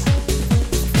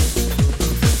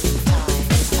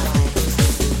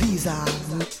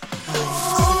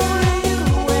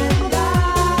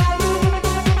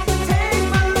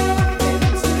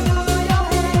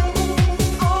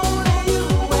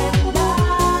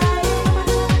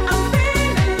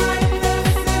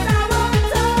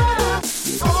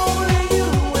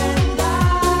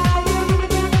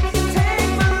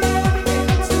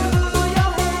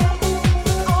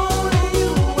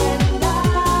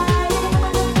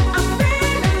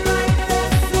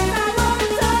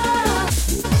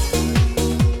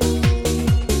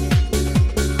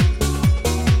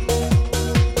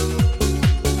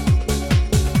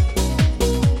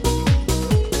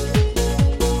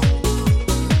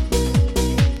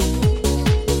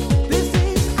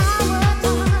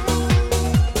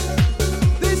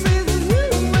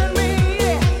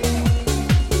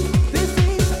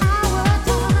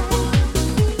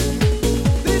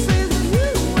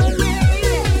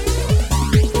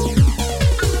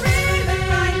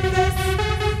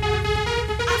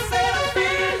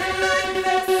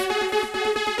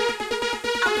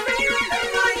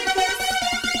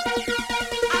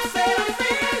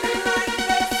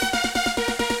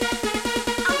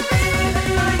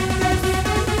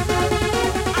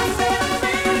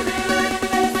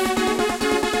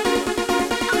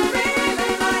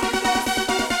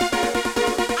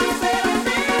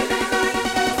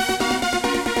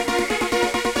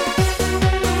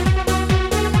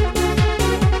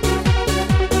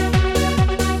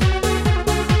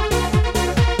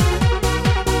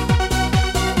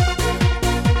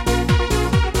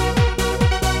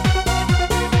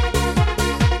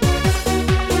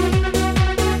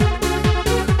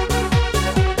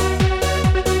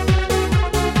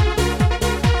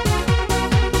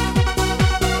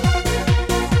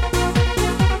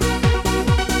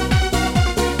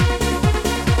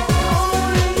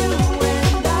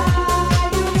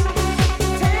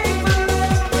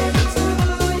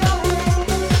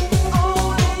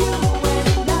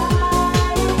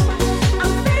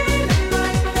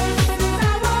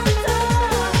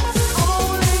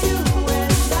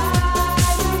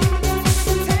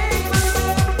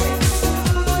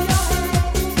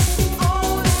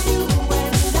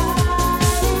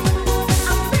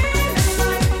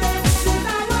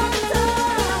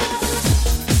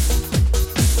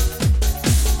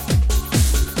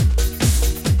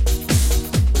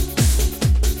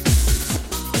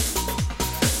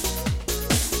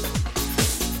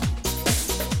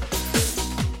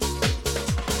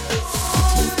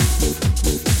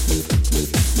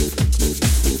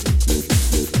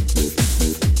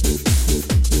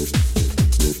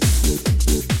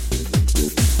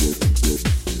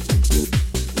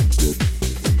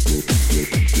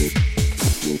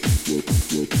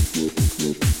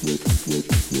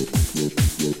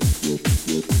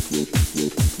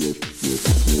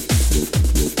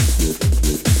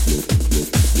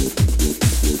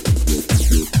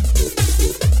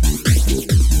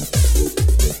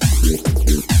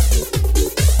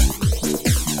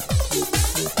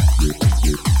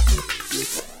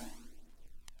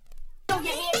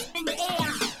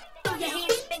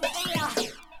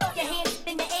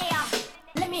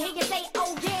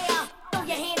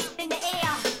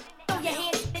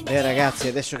 Ragazzi,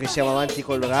 adesso che siamo avanti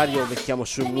con l'orario mettiamo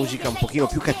su musica un pochino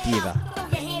più cattiva.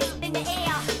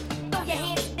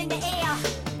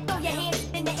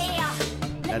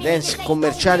 La dance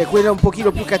commerciale, quella un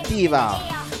pochino più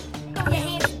cattiva.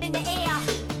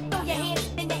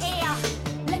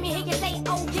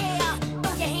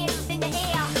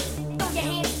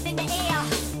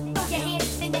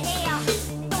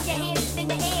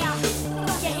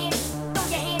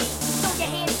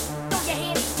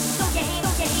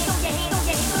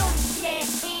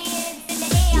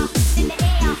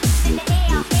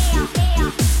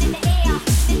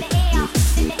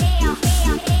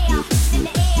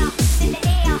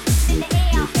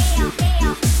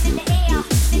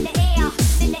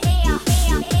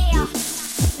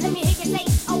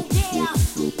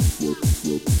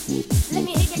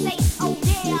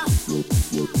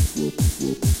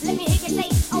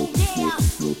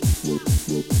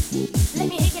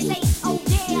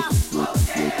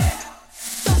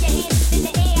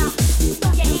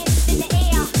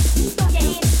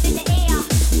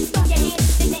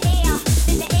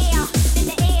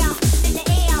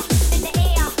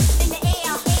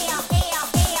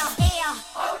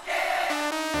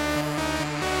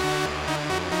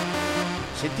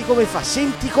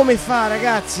 Senti come fa,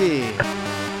 ragazzi.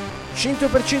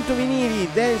 100% vinili,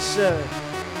 dance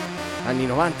anni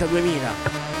 90-2000.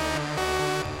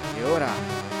 E ora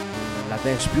la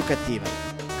dance più cattiva.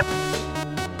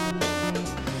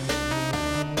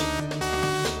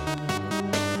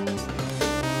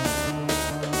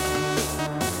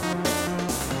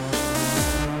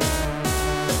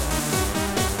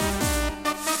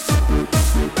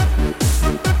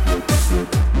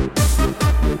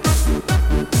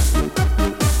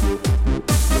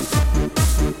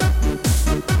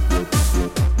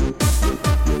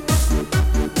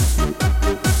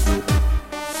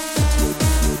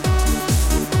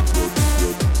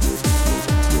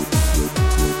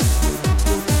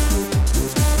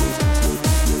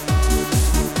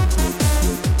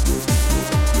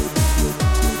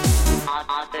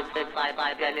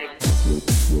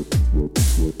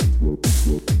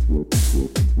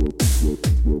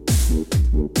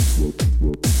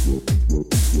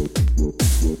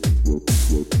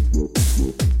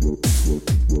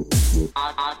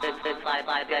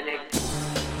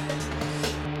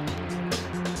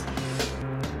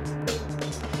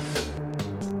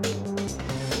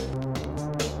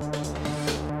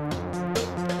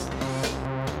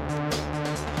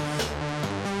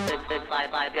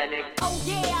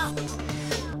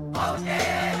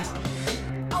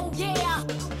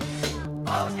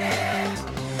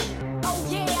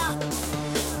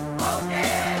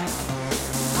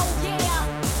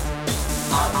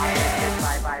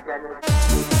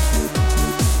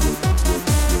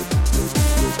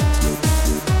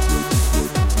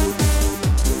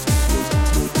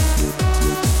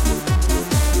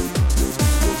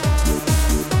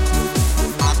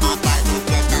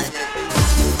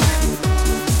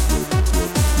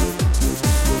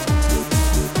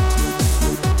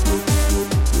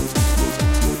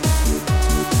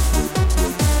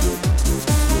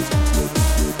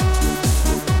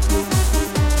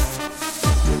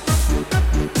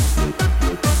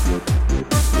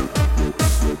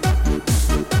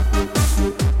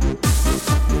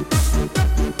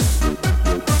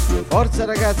 Forza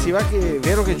ragazzi, va che è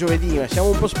vero che è giovedì, ma siamo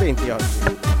un po' spenti oggi.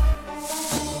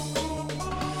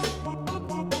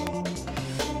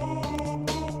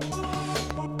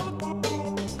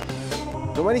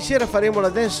 Domani sera faremo la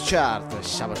dance chart,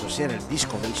 sabato sera il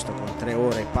disco misto con 3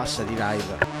 ore e passa di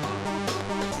live.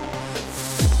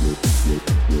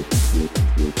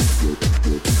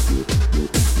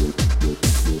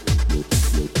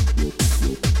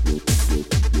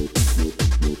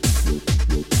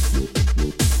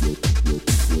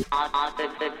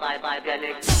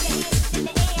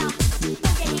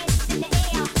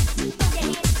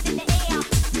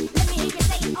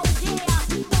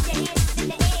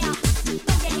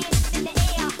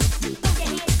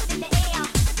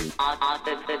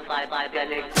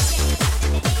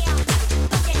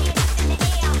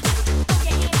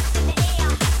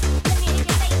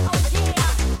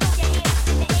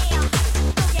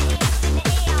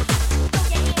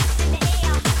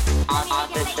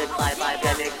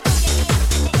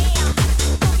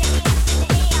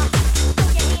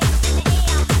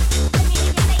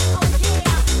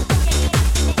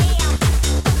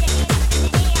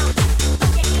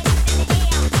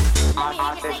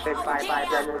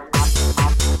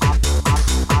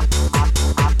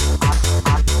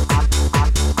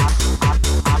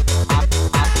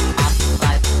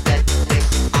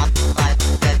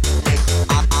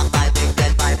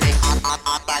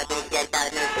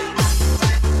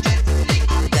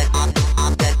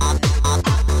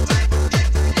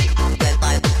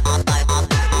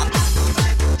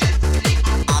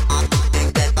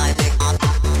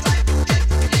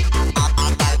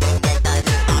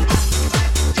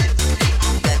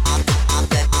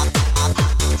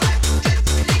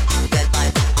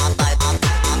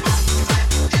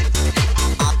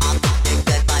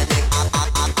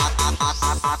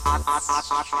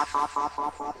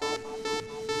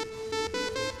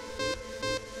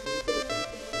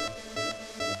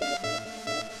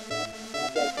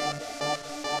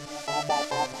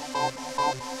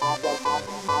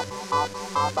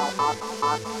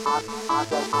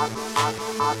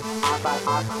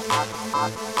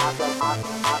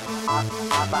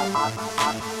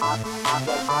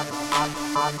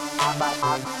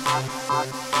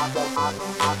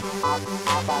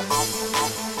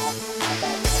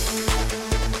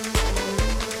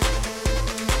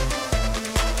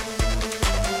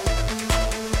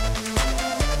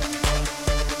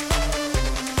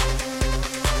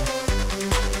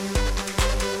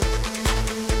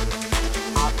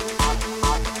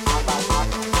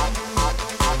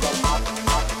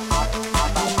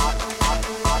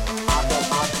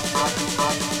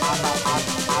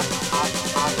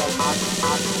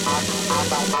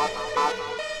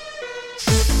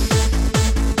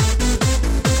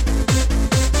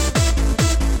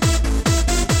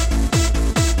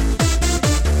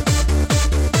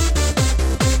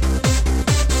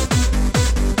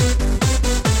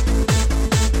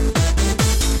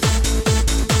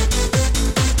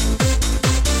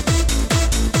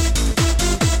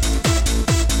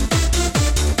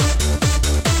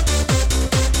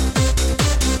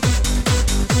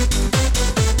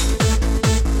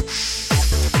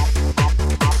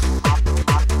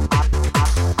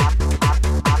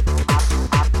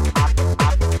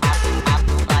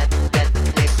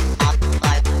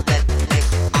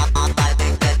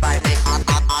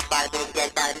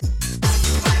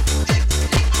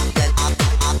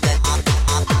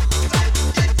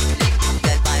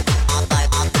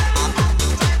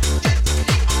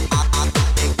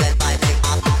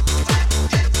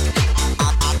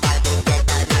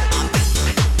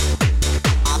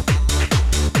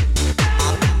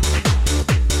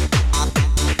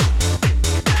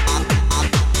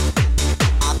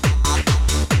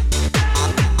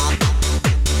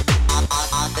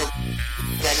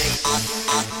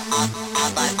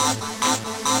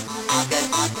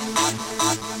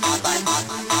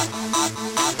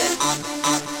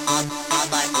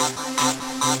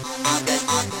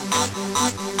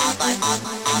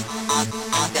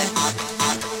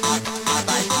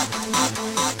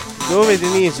 Dove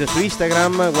Denise? Su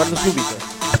Instagram, guardo subito.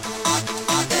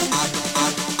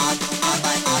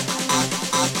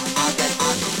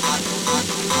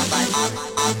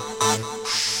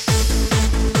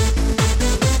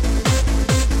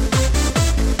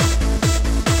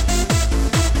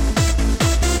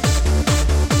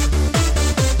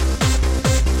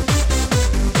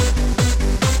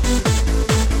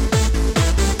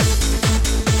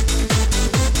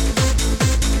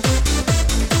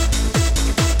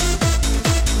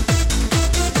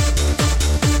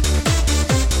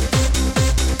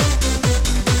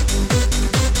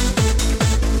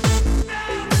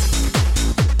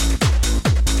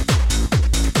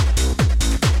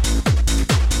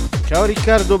 Ciao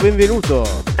Riccardo,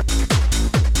 benvenuto.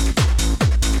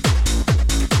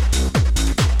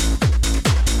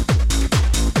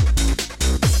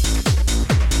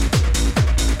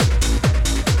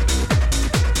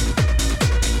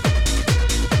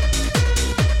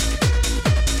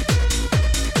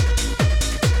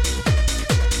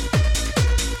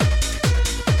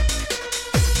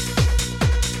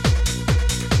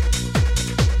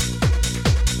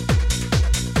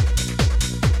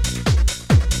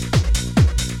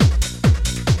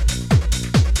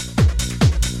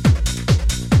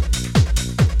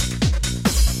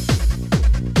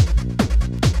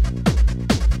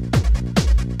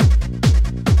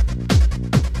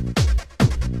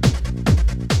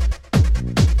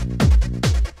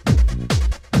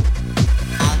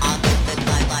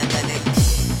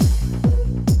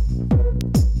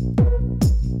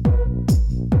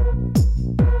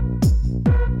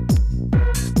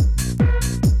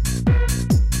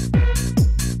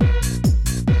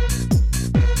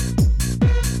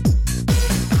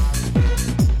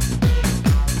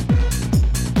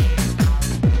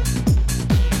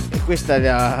 Questa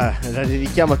la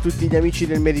dedichiamo a tutti gli amici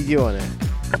del Meridione.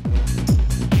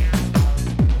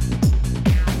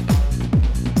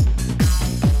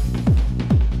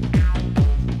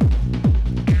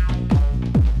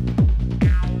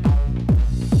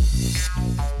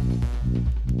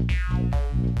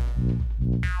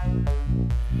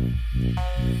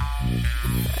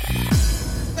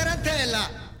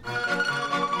 Tarantella!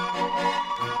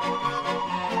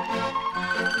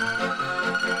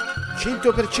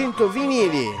 100%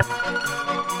 vinili.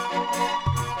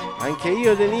 Anche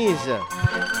io, Denise.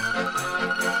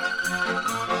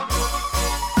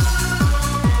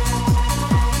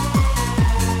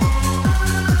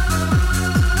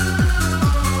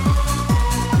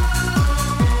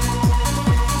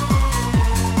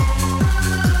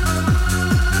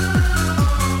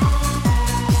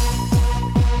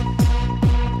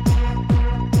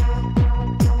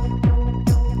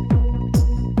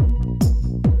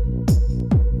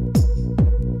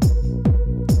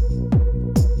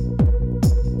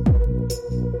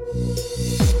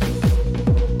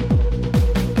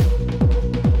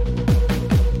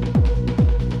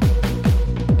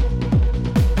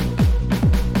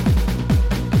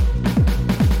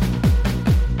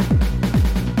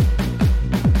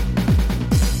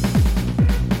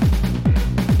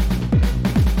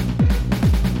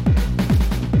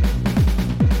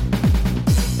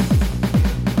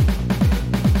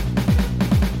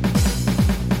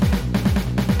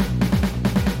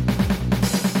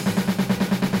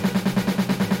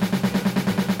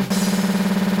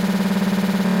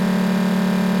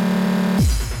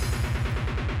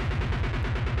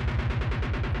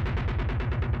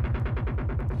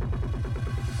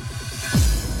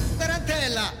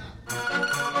 tarantella.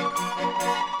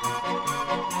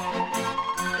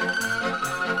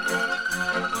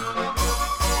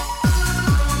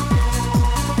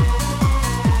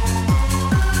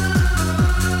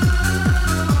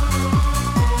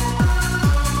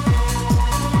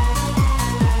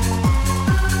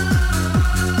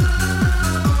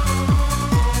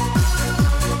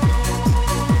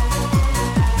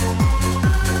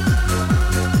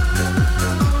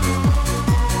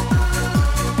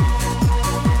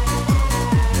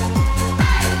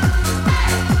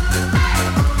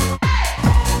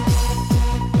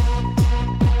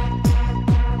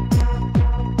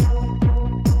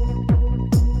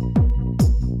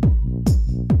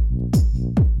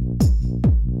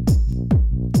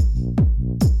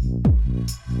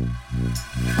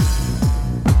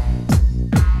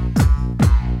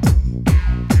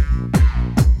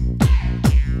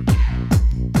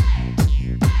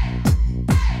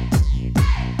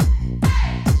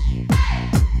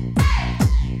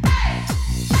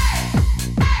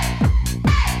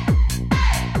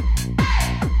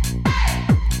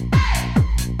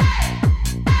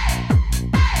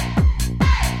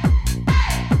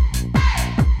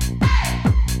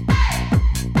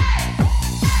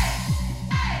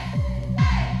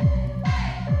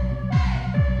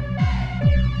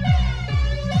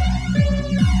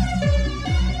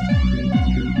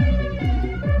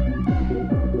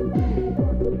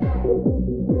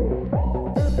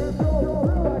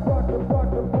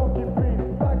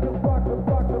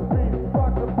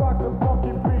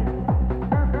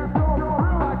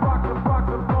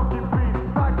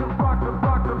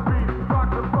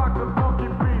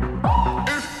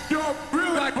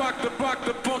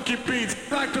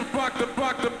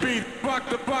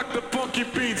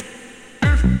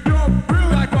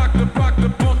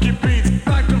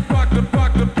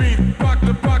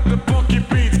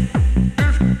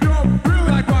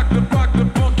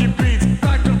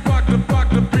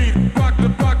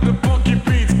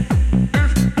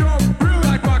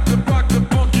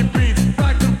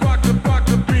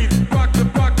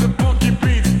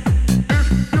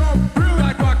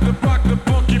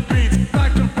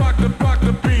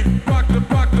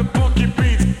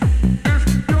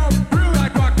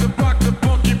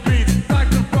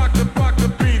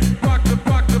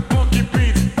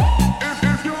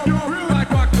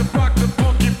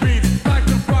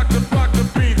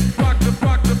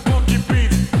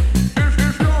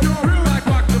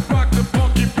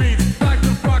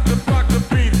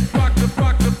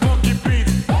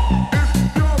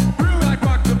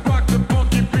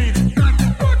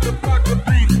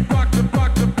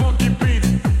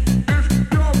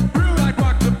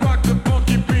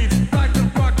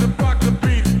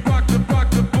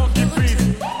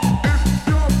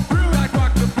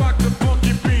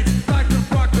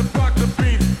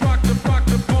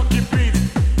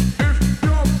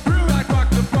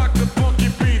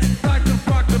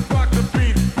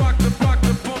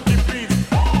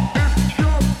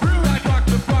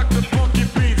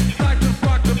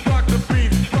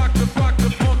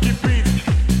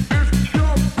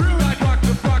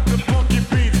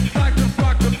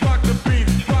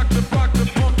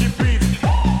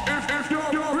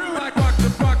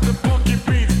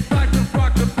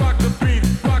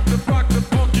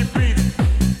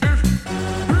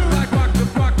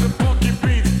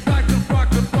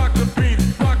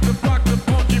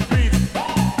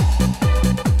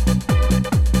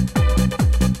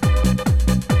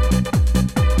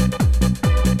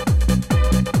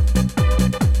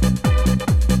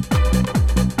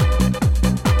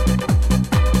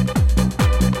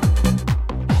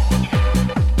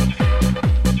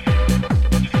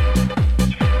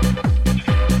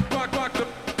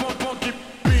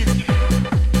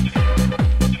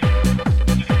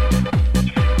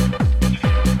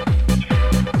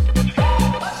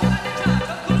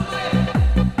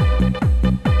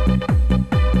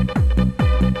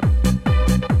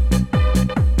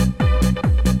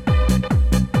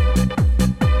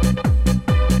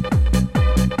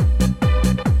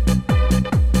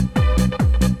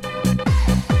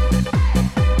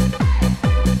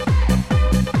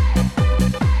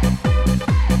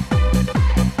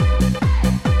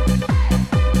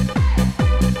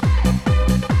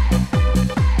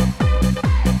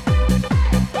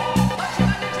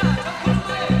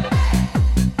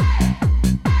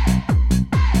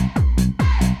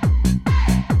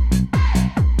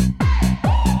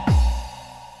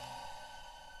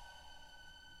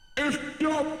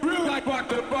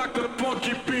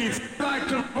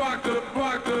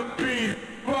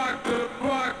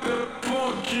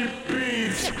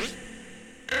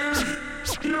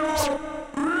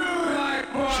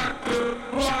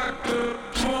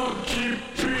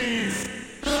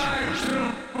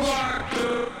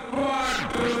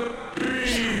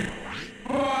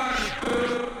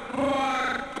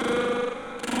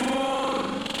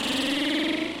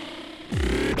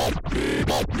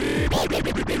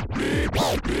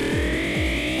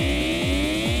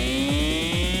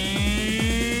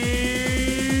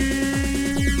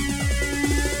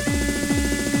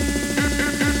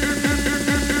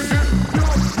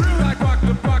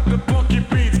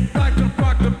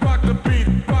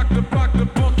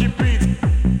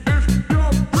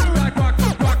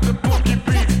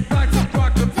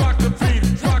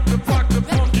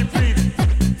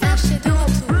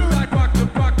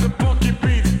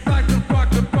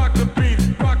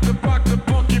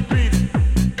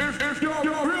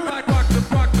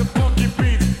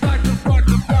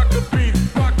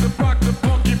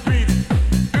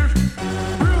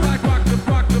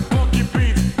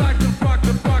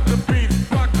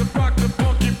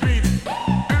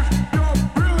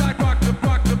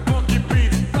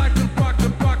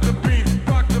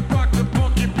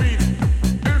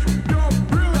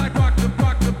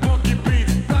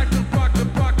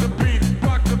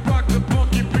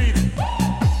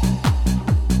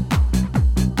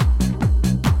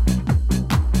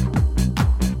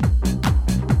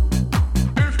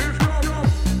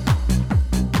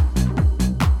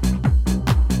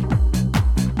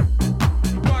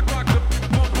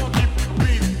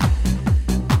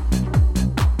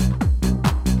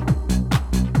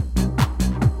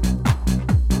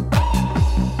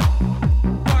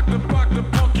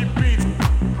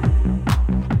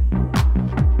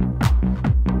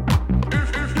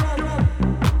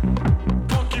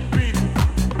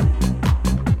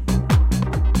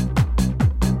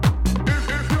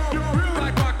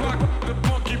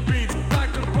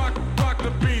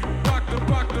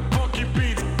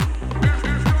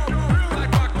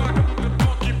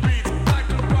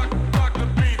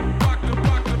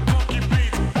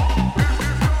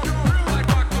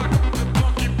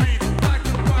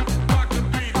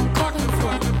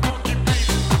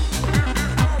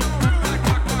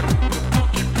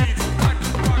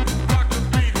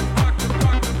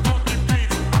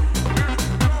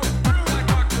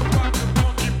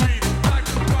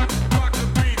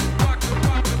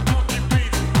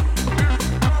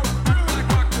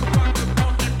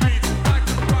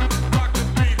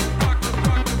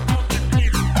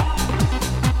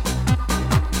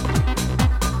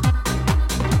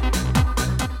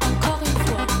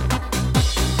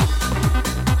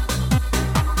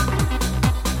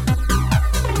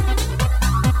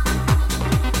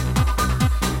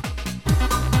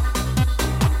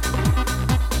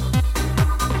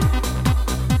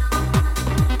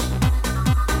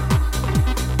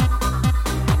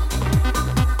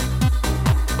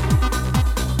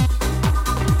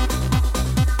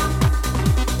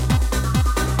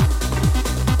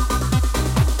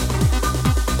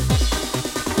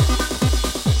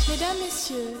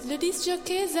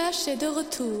 Flash est de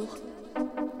retour.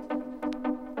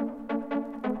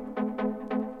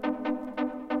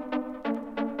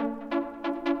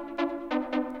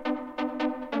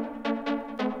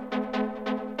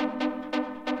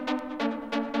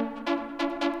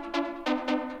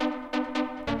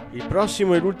 Il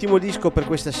prossimo è l'ultimo disco per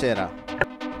questa sera.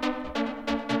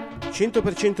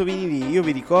 100% vinili. Io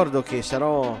vi ricordo che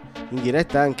sarò in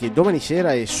diretta anche domani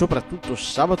sera e soprattutto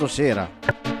sabato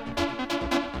sera.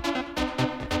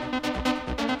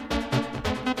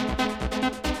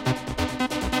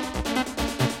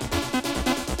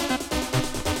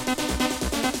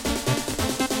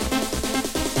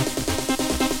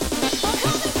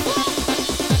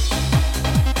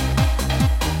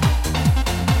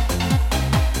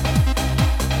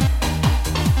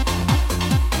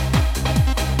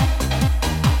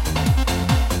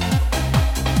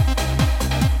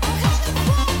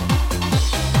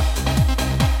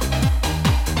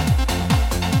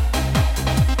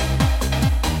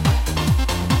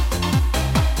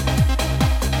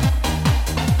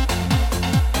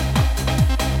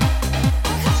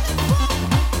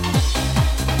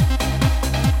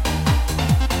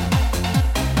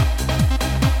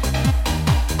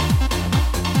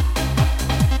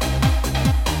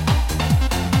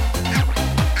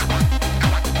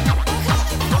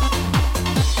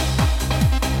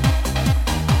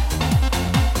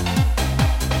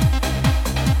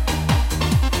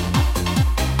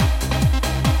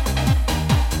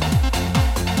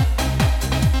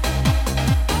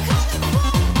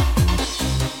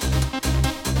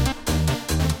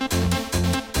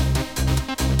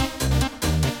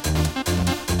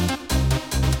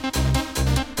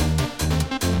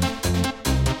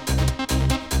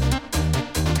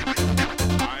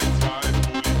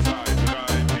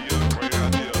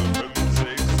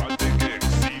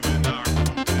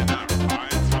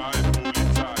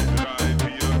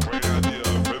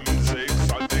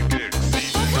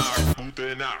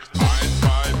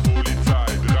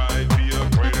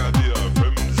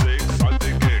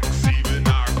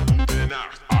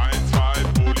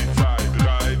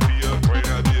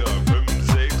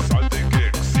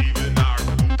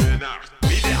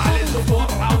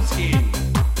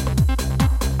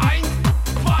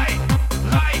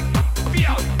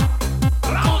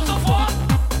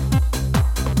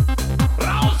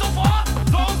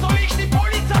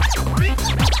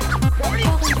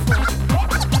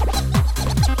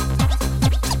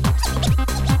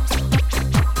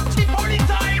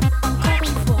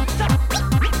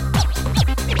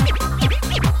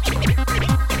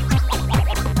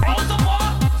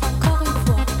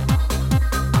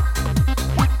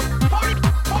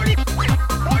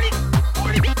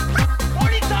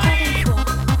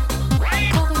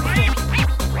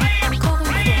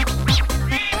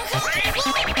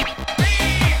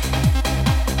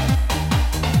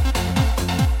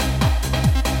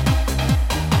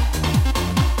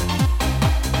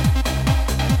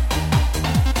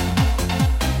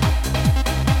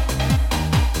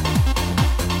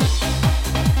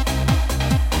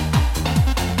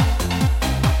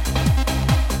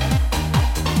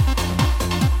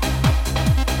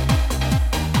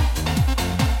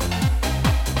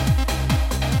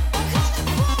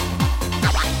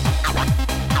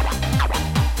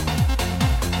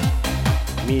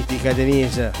 Mitica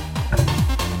Denise.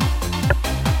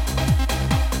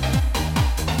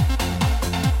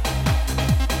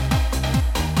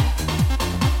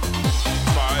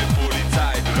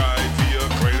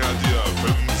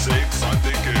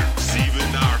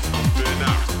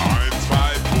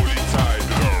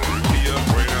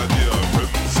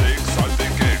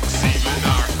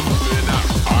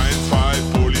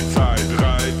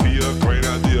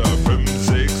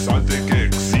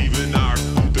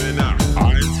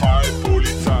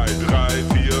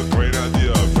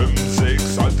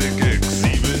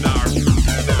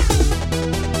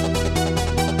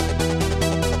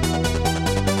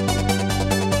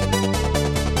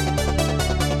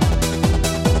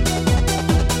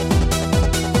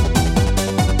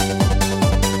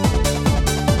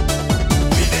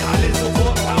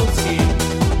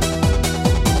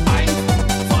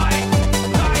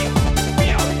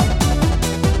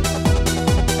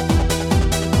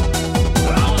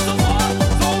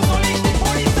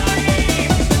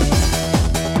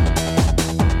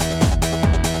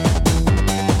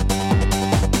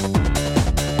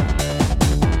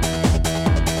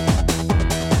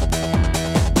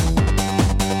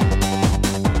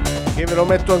 Ve lo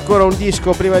metto ancora un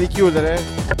disco prima di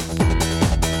chiudere?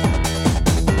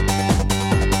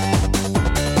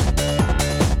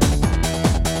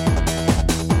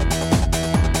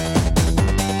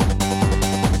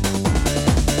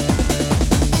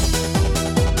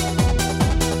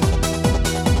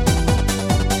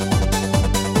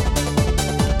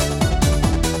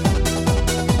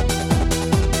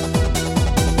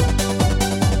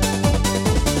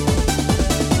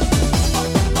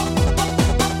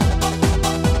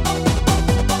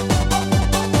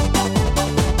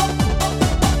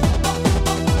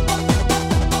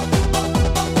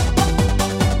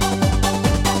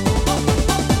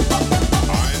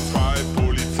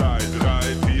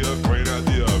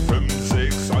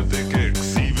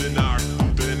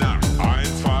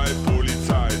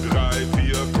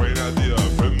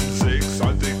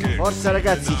 Forza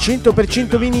ragazzi,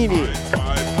 100% vinili.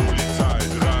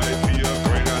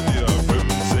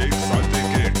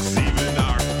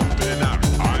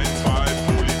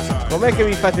 Com'è che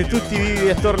vi fate tutti vivi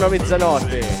attorno a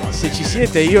mezzanotte? Se ci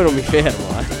siete io non mi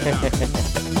fermo.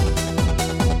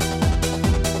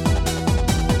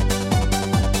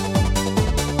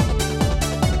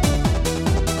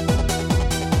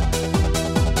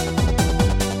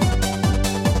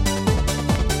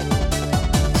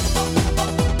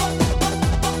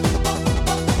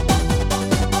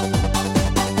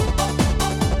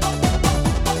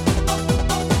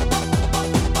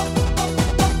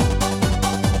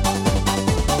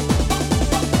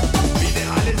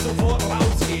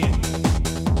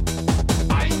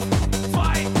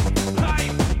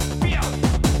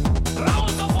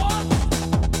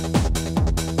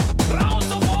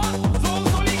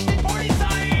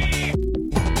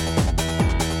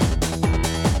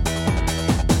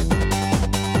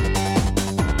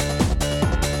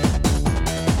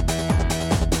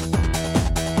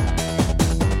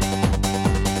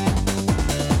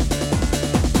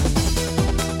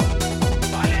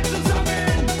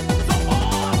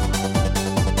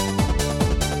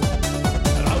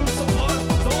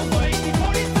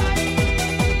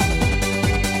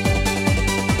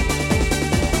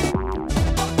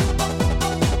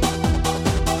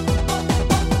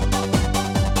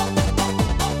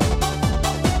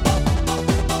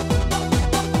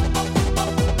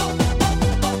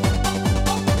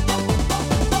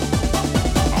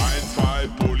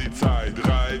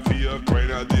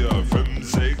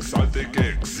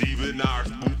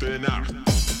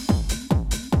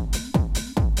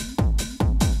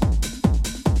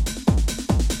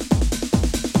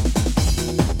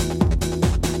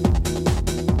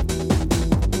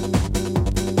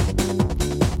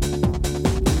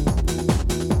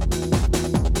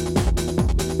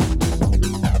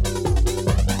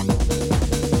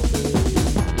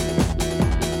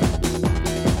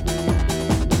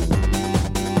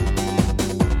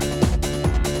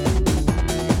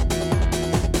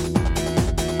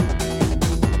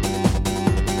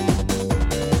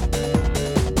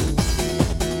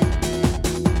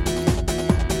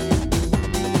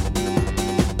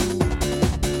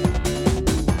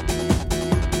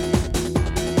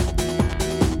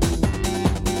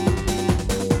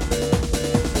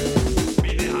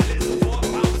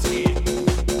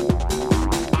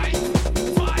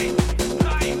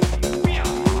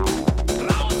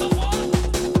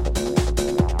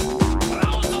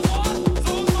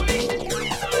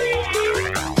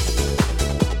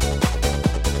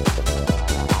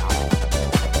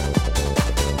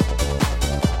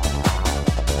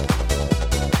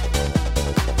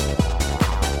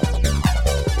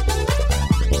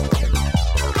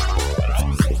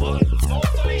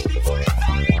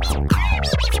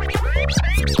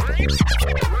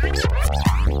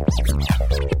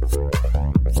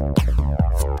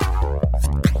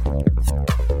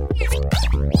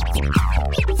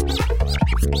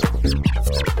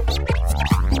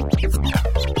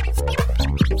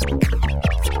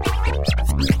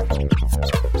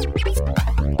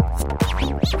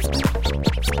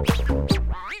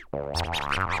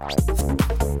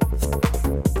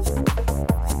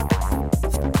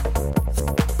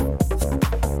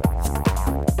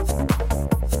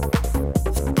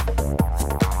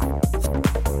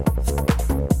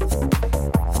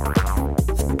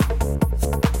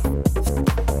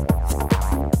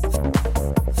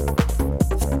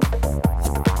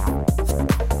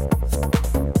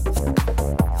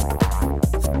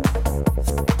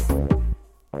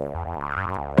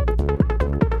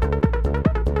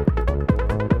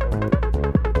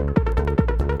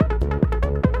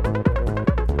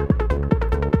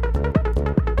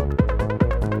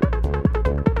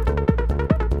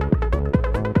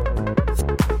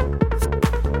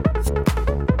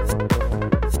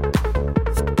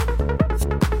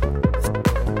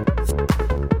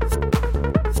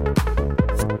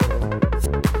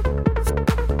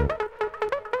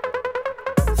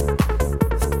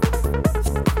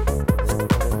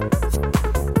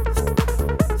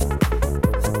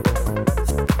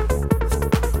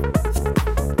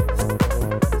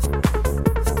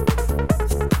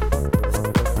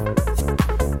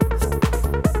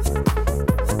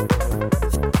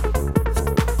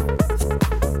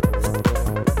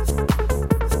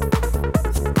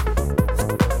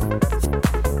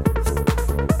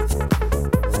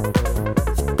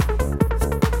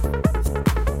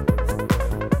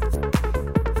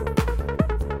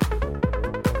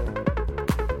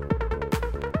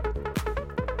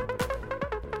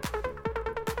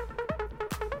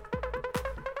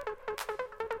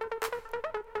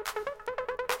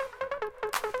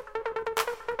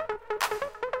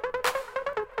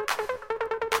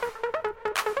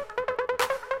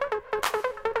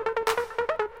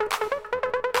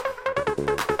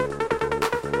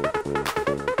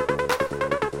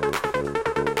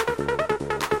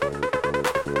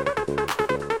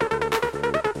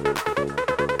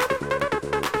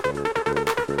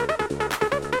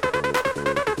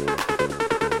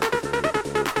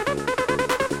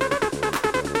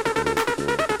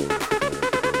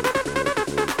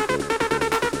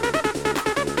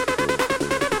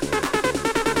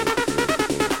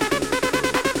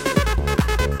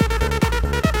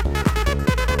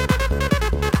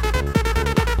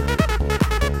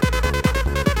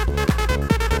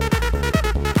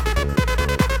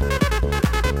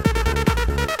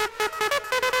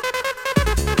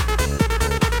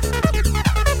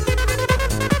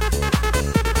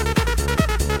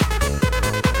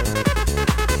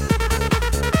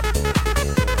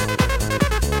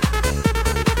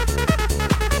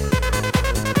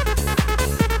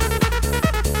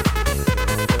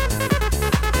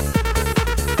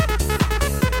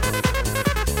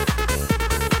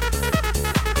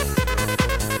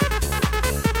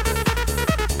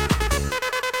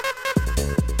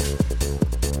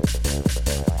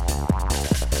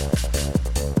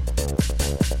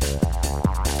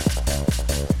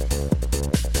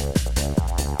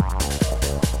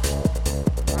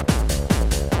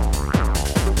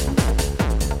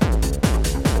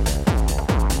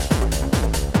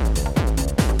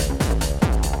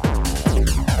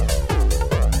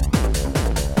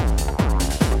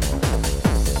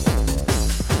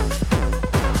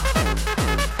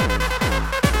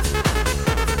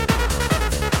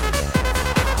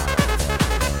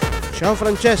 Ciao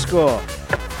Francesco.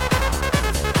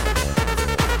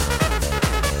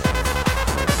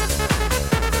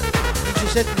 Il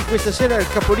 17 di questa sera è il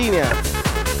capolinea,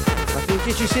 ma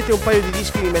finché ci siete un paio di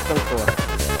dischi li metto ancora.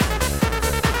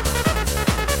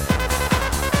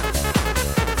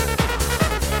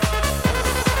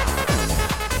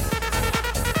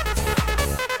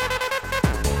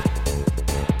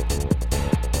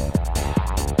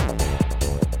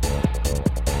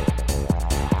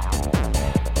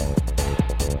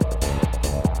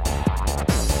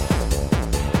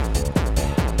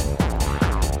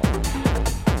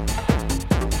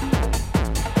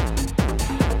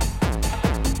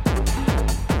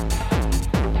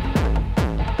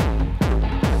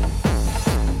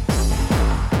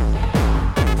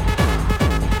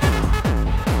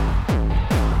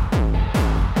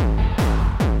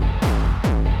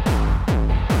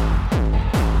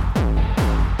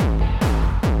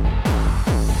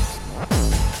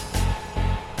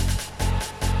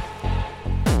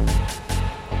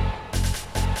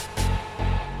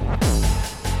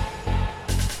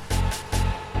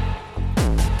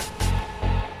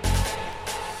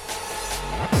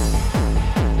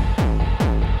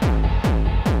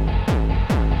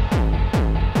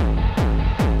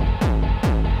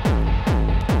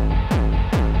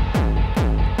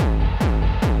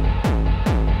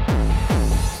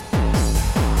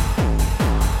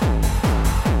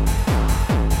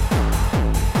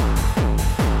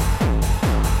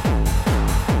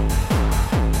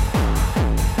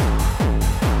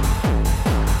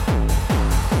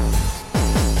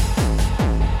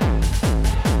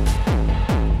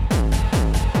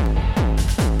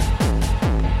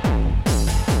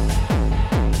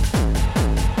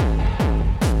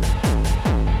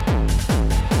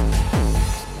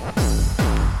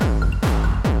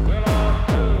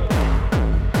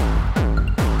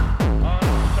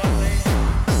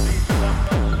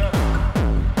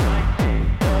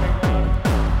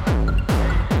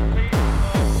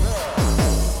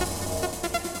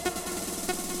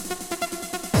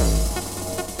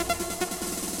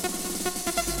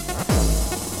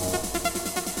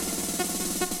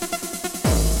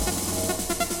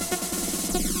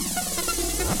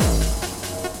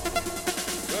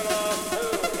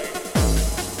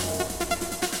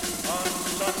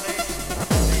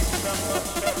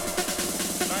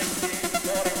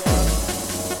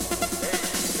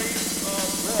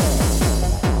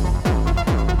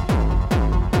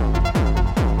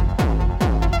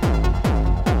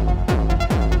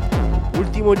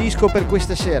 Ultimo disco per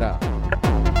questa sera.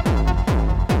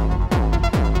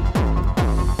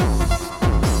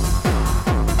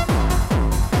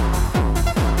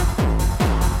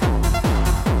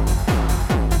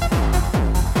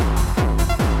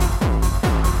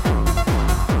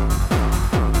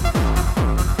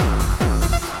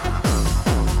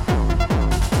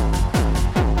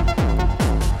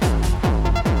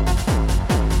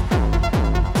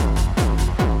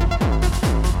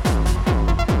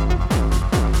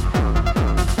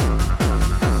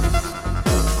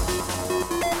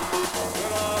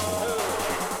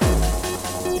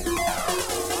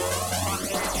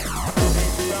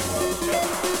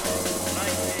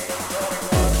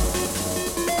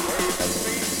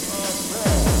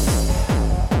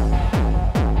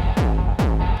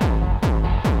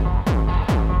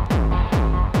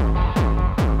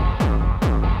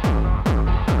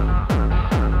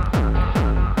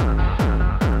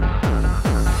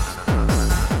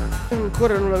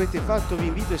 Ancora non l'avete fatto, vi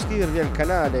invito a iscrivervi al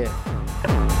canale,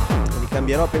 li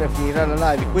cambierò appena finirà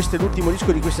la live. Questo è l'ultimo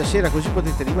disco di questa sera, così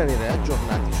potete rimanere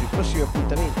aggiornati sui prossimi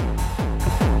appuntamenti.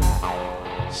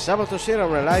 Sabato sera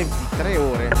una live di 3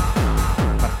 ore,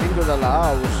 partendo dalla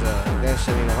house, dance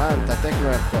anni 90, techno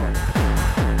e hardcore,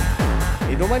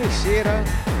 e domani sera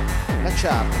la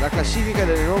chart, la classifica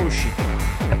delle nuove uscite.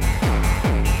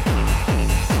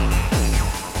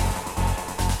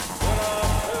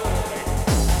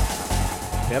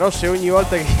 Però se ogni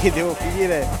volta che devo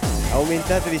finire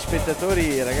aumentate gli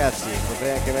spettatori, ragazzi,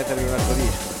 potrei anche mettervi un altro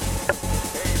disco.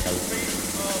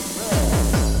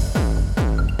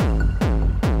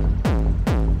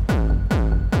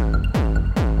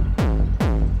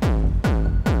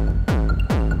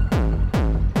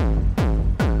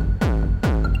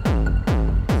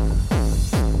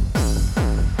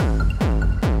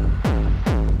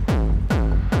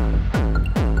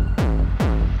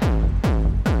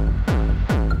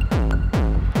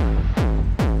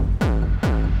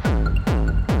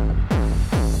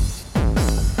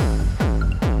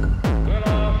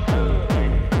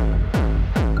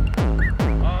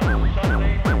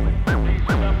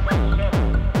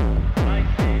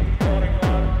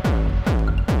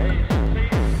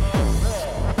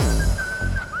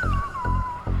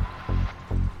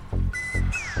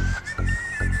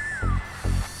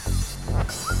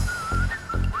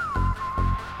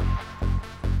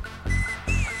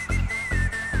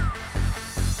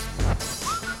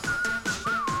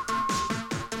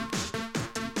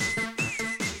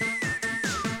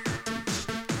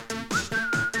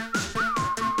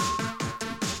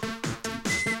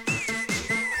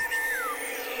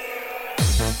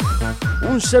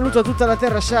 Un saluto a tutta la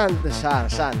terra santa,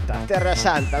 terra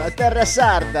santa, la terra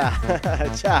sarda.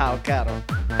 Ciao caro.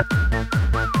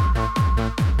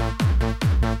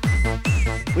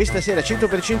 Questa sera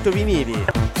 100% vinili.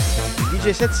 Il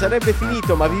DJ set sarebbe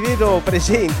finito, ma vi vedo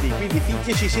presenti, quindi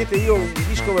finché ci siete io un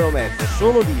disco ve lo metto,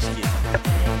 solo dischi.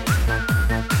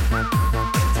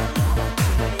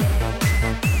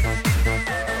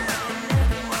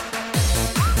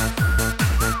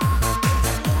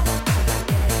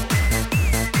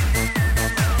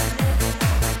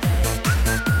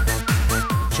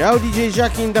 Ciao DJ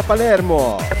Jackin da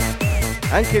Palermo,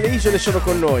 anche le isole sono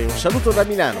con noi, un saluto da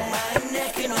Milano.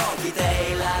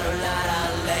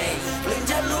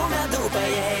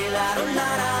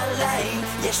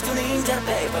 Ești un înger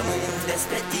pe pământ,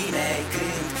 despre tine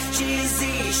cânt și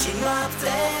zi și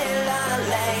noapte, la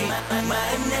lei. Mă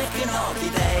înnec în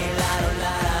ochii tăi, la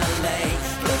la lei.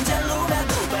 Plânge lumea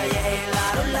după ei, la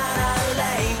la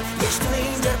lei. Ești un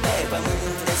înger pe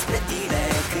pământ, despre tine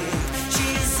cânt și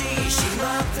zi și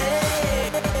noapte.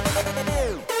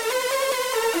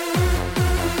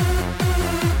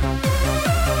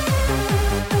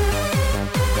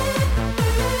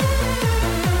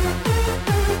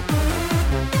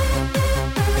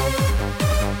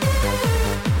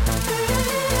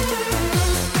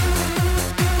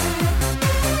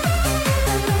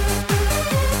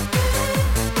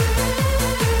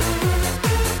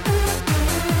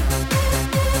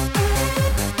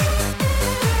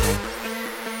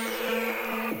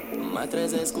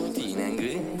 Trezesc cu tine în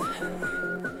gând,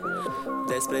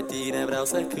 despre tine vreau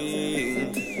să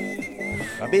cânt.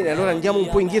 Va bene, allora andiamo un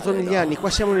po' indietro negli anni, qua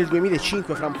siamo nel 2005,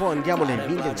 fra un po' andiamo nel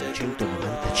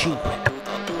 1995.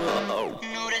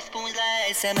 Nu răspunzi la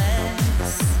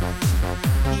SMS,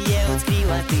 eu îți scriu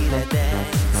atât de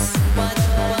des.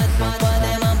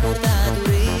 Poate m-am purtat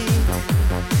urât,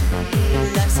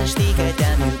 dar să știi că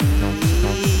te-am iubit.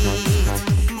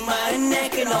 Mă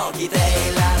înnec în ochii tăi,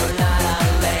 la la la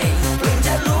lei.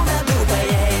 Plânge lumea după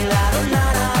ei, la la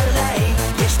la lei.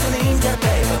 Ești un înger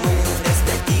pe pământ,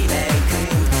 despre tine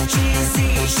cânt și zi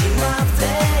și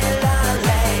noapte, la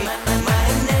lei. Mă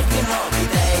înnec în ochii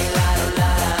tăi, la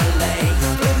la la lei.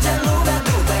 Plânge lumea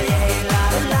după ei, la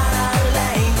la la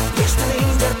lei. Ești un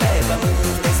înger pe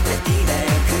pământ, despre tine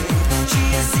cânt și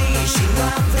zi și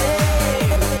noapte.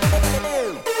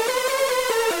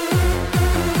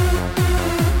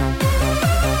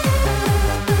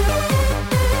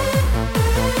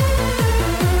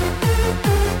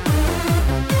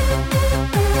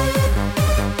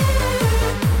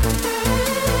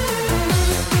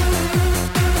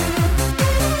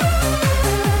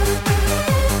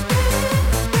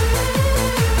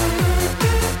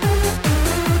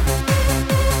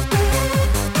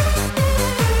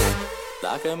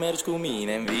 Dacă mergi cu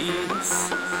mine în vis,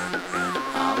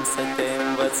 am să te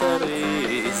învăț să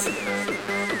râzi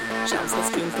și-am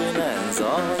să-ți cânt până în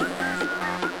zori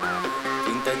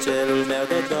cântecelul meu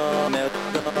de do, meu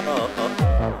de do.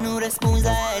 Nu răspunzi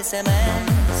la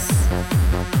SMS,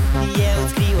 eu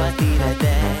îți scriu atât de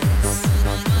des.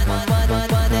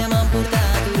 Poate m-am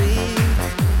purtat urât,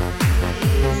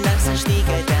 dar să știi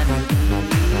că te-am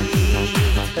iubit.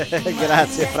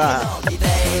 Grazie fra.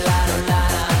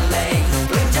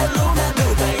 Plânge lumea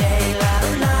după ei, la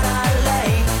la la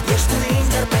lei. Ești un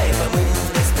înger pe pământ,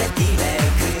 despre tine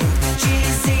cânt și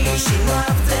zi și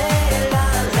noapte, la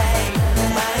lei.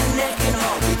 Mă înnec în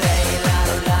ochii tăi, la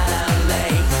la la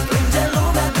lei. Plânge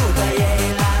lumea după ei,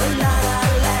 la la la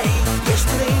lei.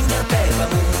 Ești un înger pe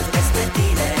pământ, despre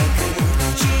tine cânt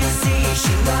și zi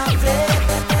și noapte.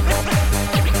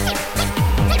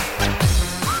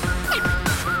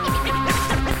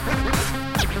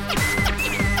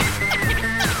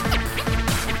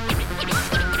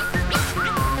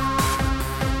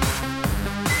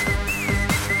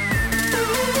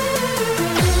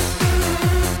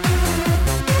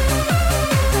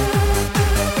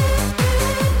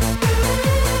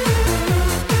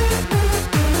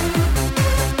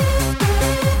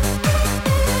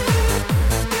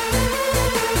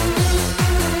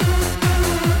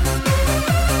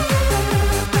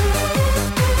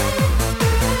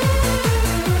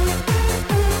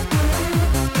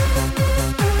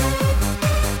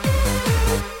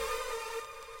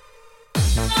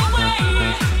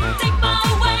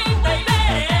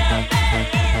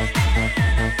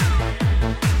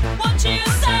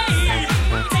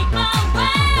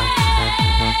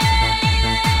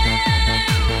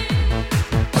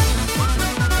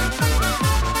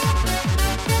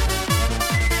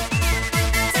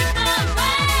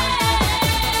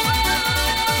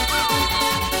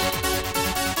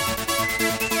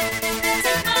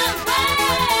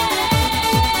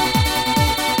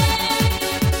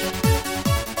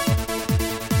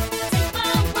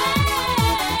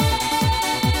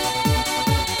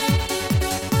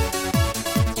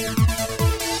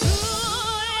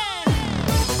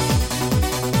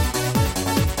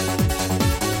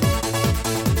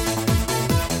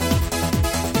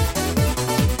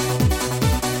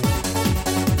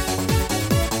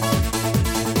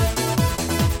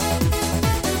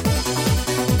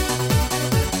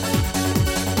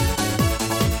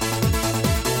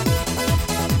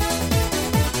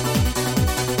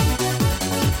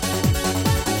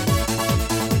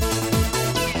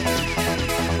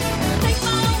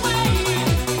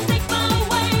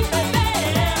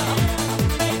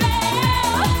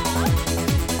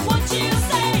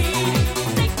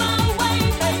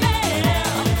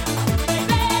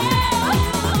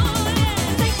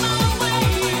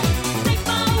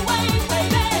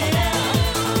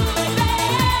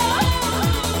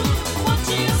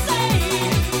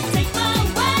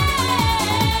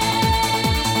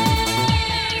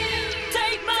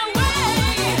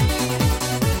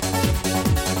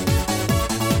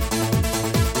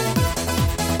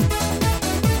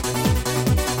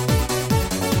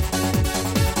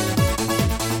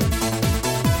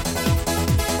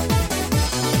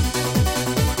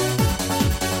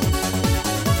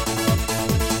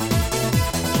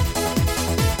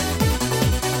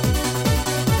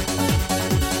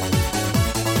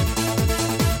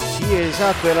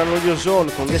 passato erano gli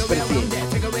Ozone con Vespertini.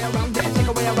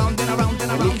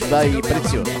 Mix by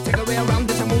Prezioso.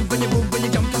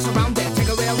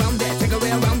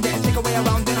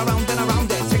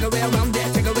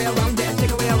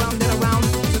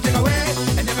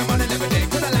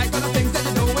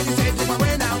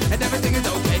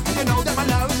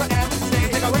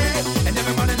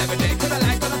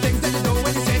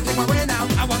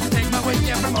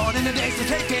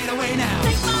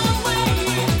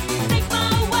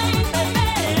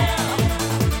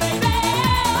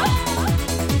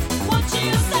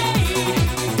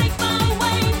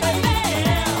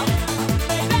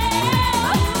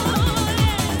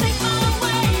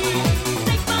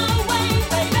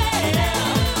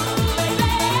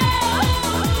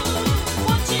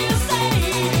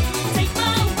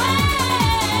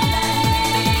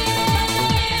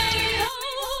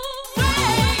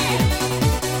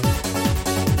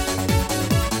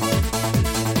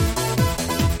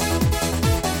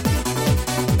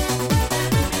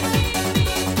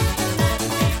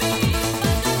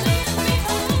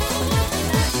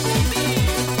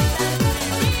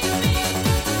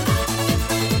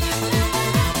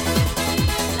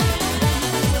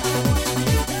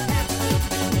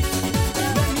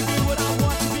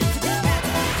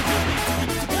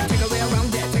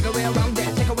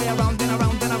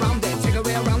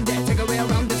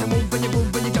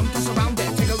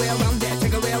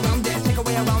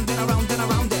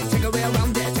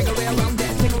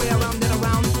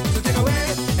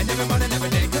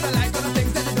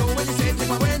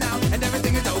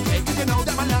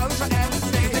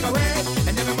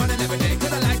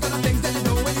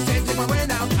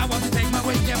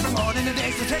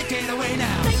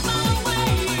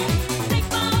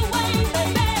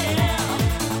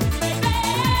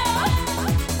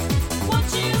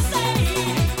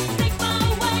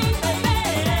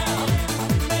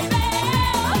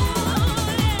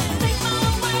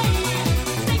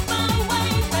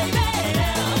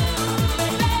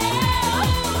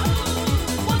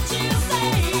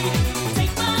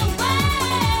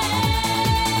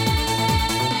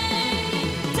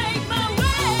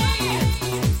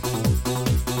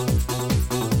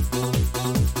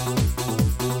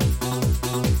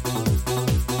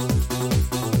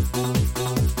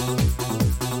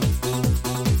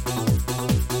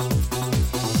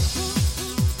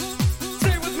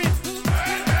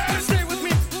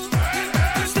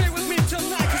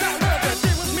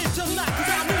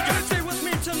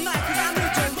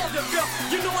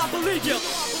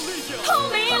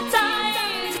 Hold me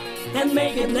tight and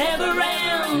make it never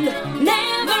end,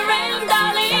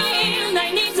 darling.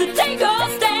 I need to take a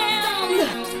stand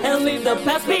and leave the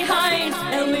past behind,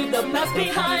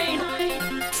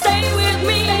 Stay with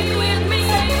me, stay with me,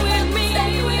 stay with me,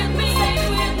 stay with me, stay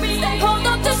with me. Hold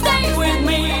on to stay with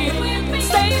me, stay with me,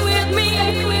 stay with me,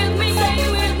 stay with me, stay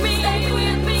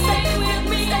with me, stay with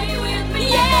me, stay with me.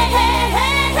 Yeah.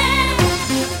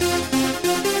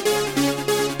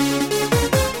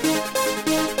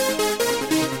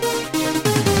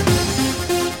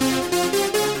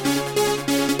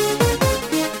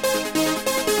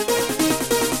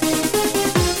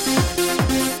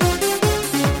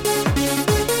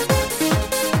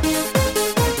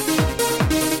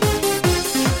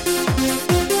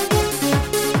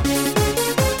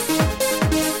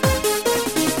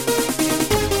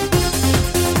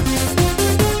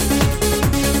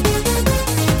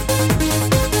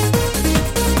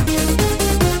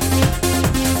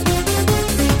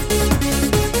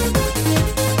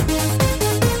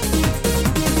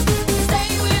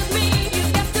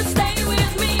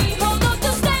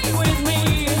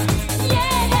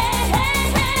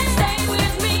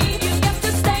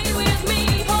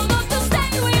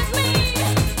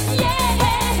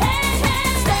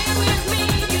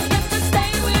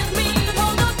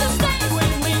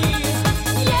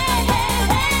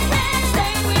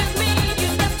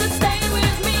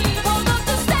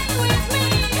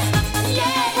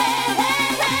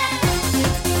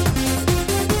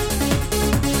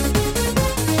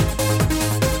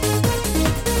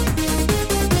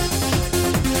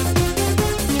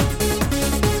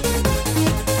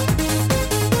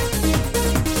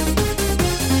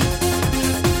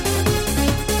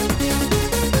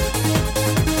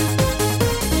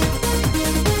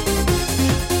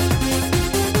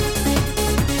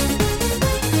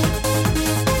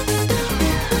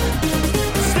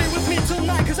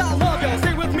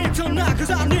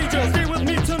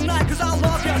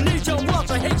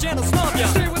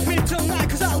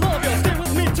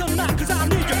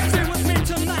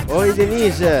 Oi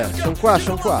Denise,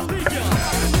 sono qua.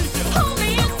 Hold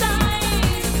me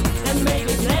tight and make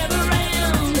it never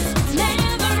end,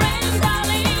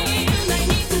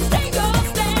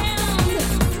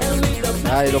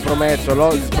 Dai, lo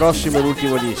prometto, il prossimo è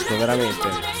l'ultimo disco,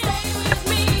 veramente.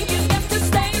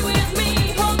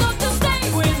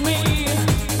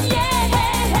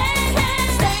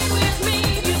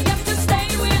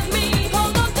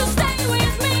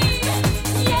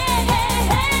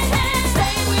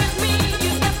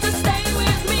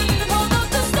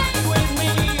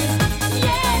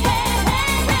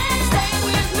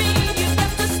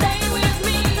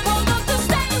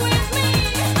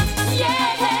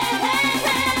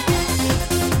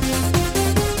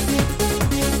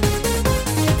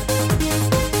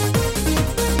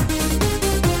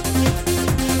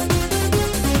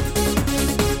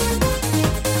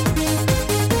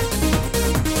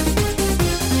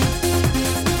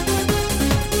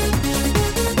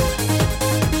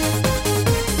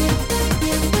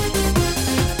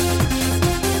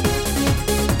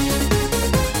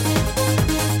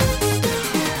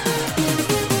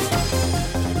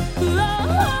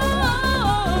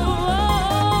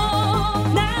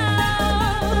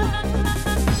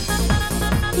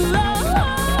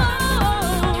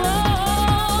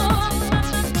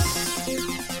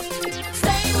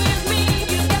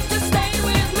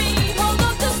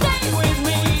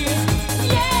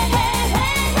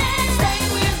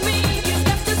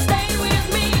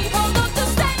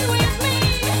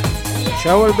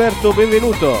 Ciao Alberto,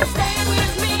 benvenuto.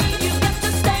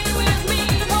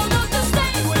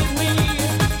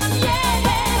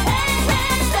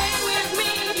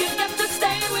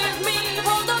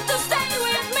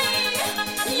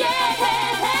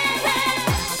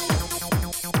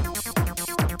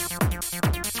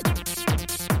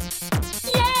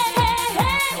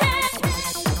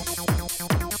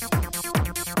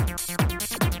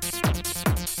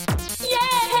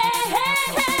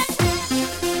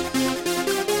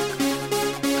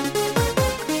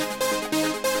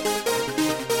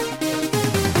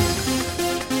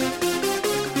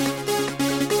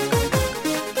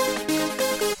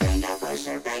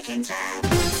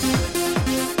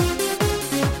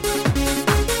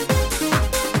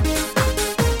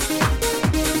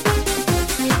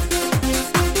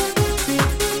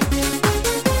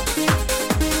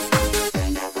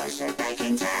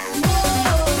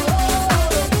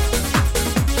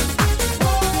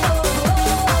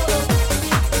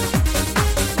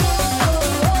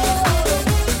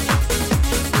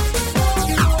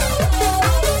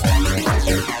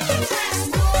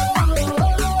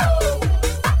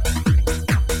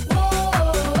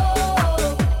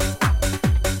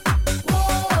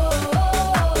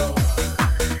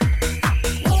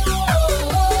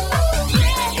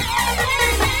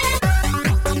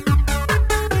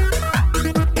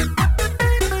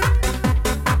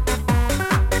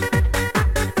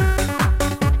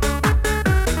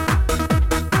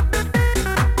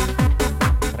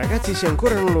 Se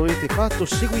ancora non lo avete fatto,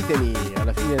 seguitemi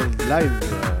alla fine del live,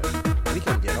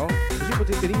 ricambierò, così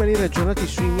potete rimanere aggiornati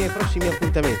sui miei prossimi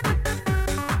appuntamenti.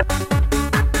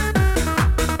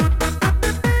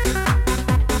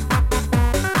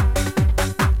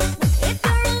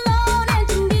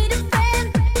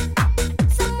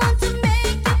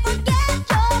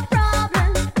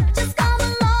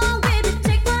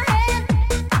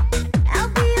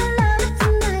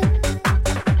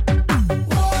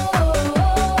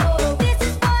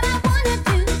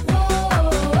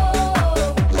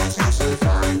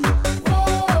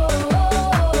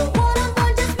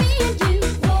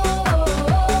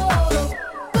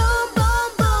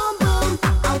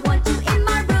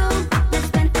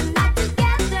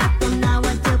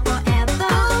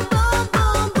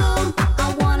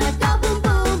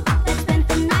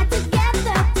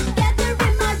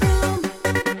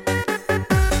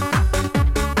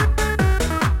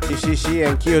 Sì,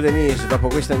 anch'io Denise, dopo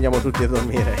questo andiamo tutti a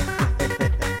dormire.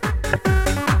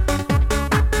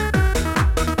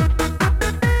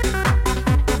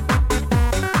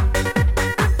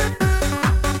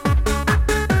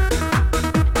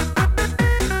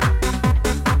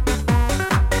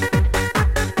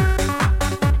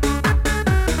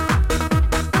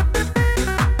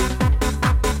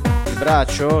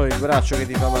 Il braccio che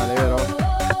ti fa male,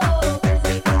 vero?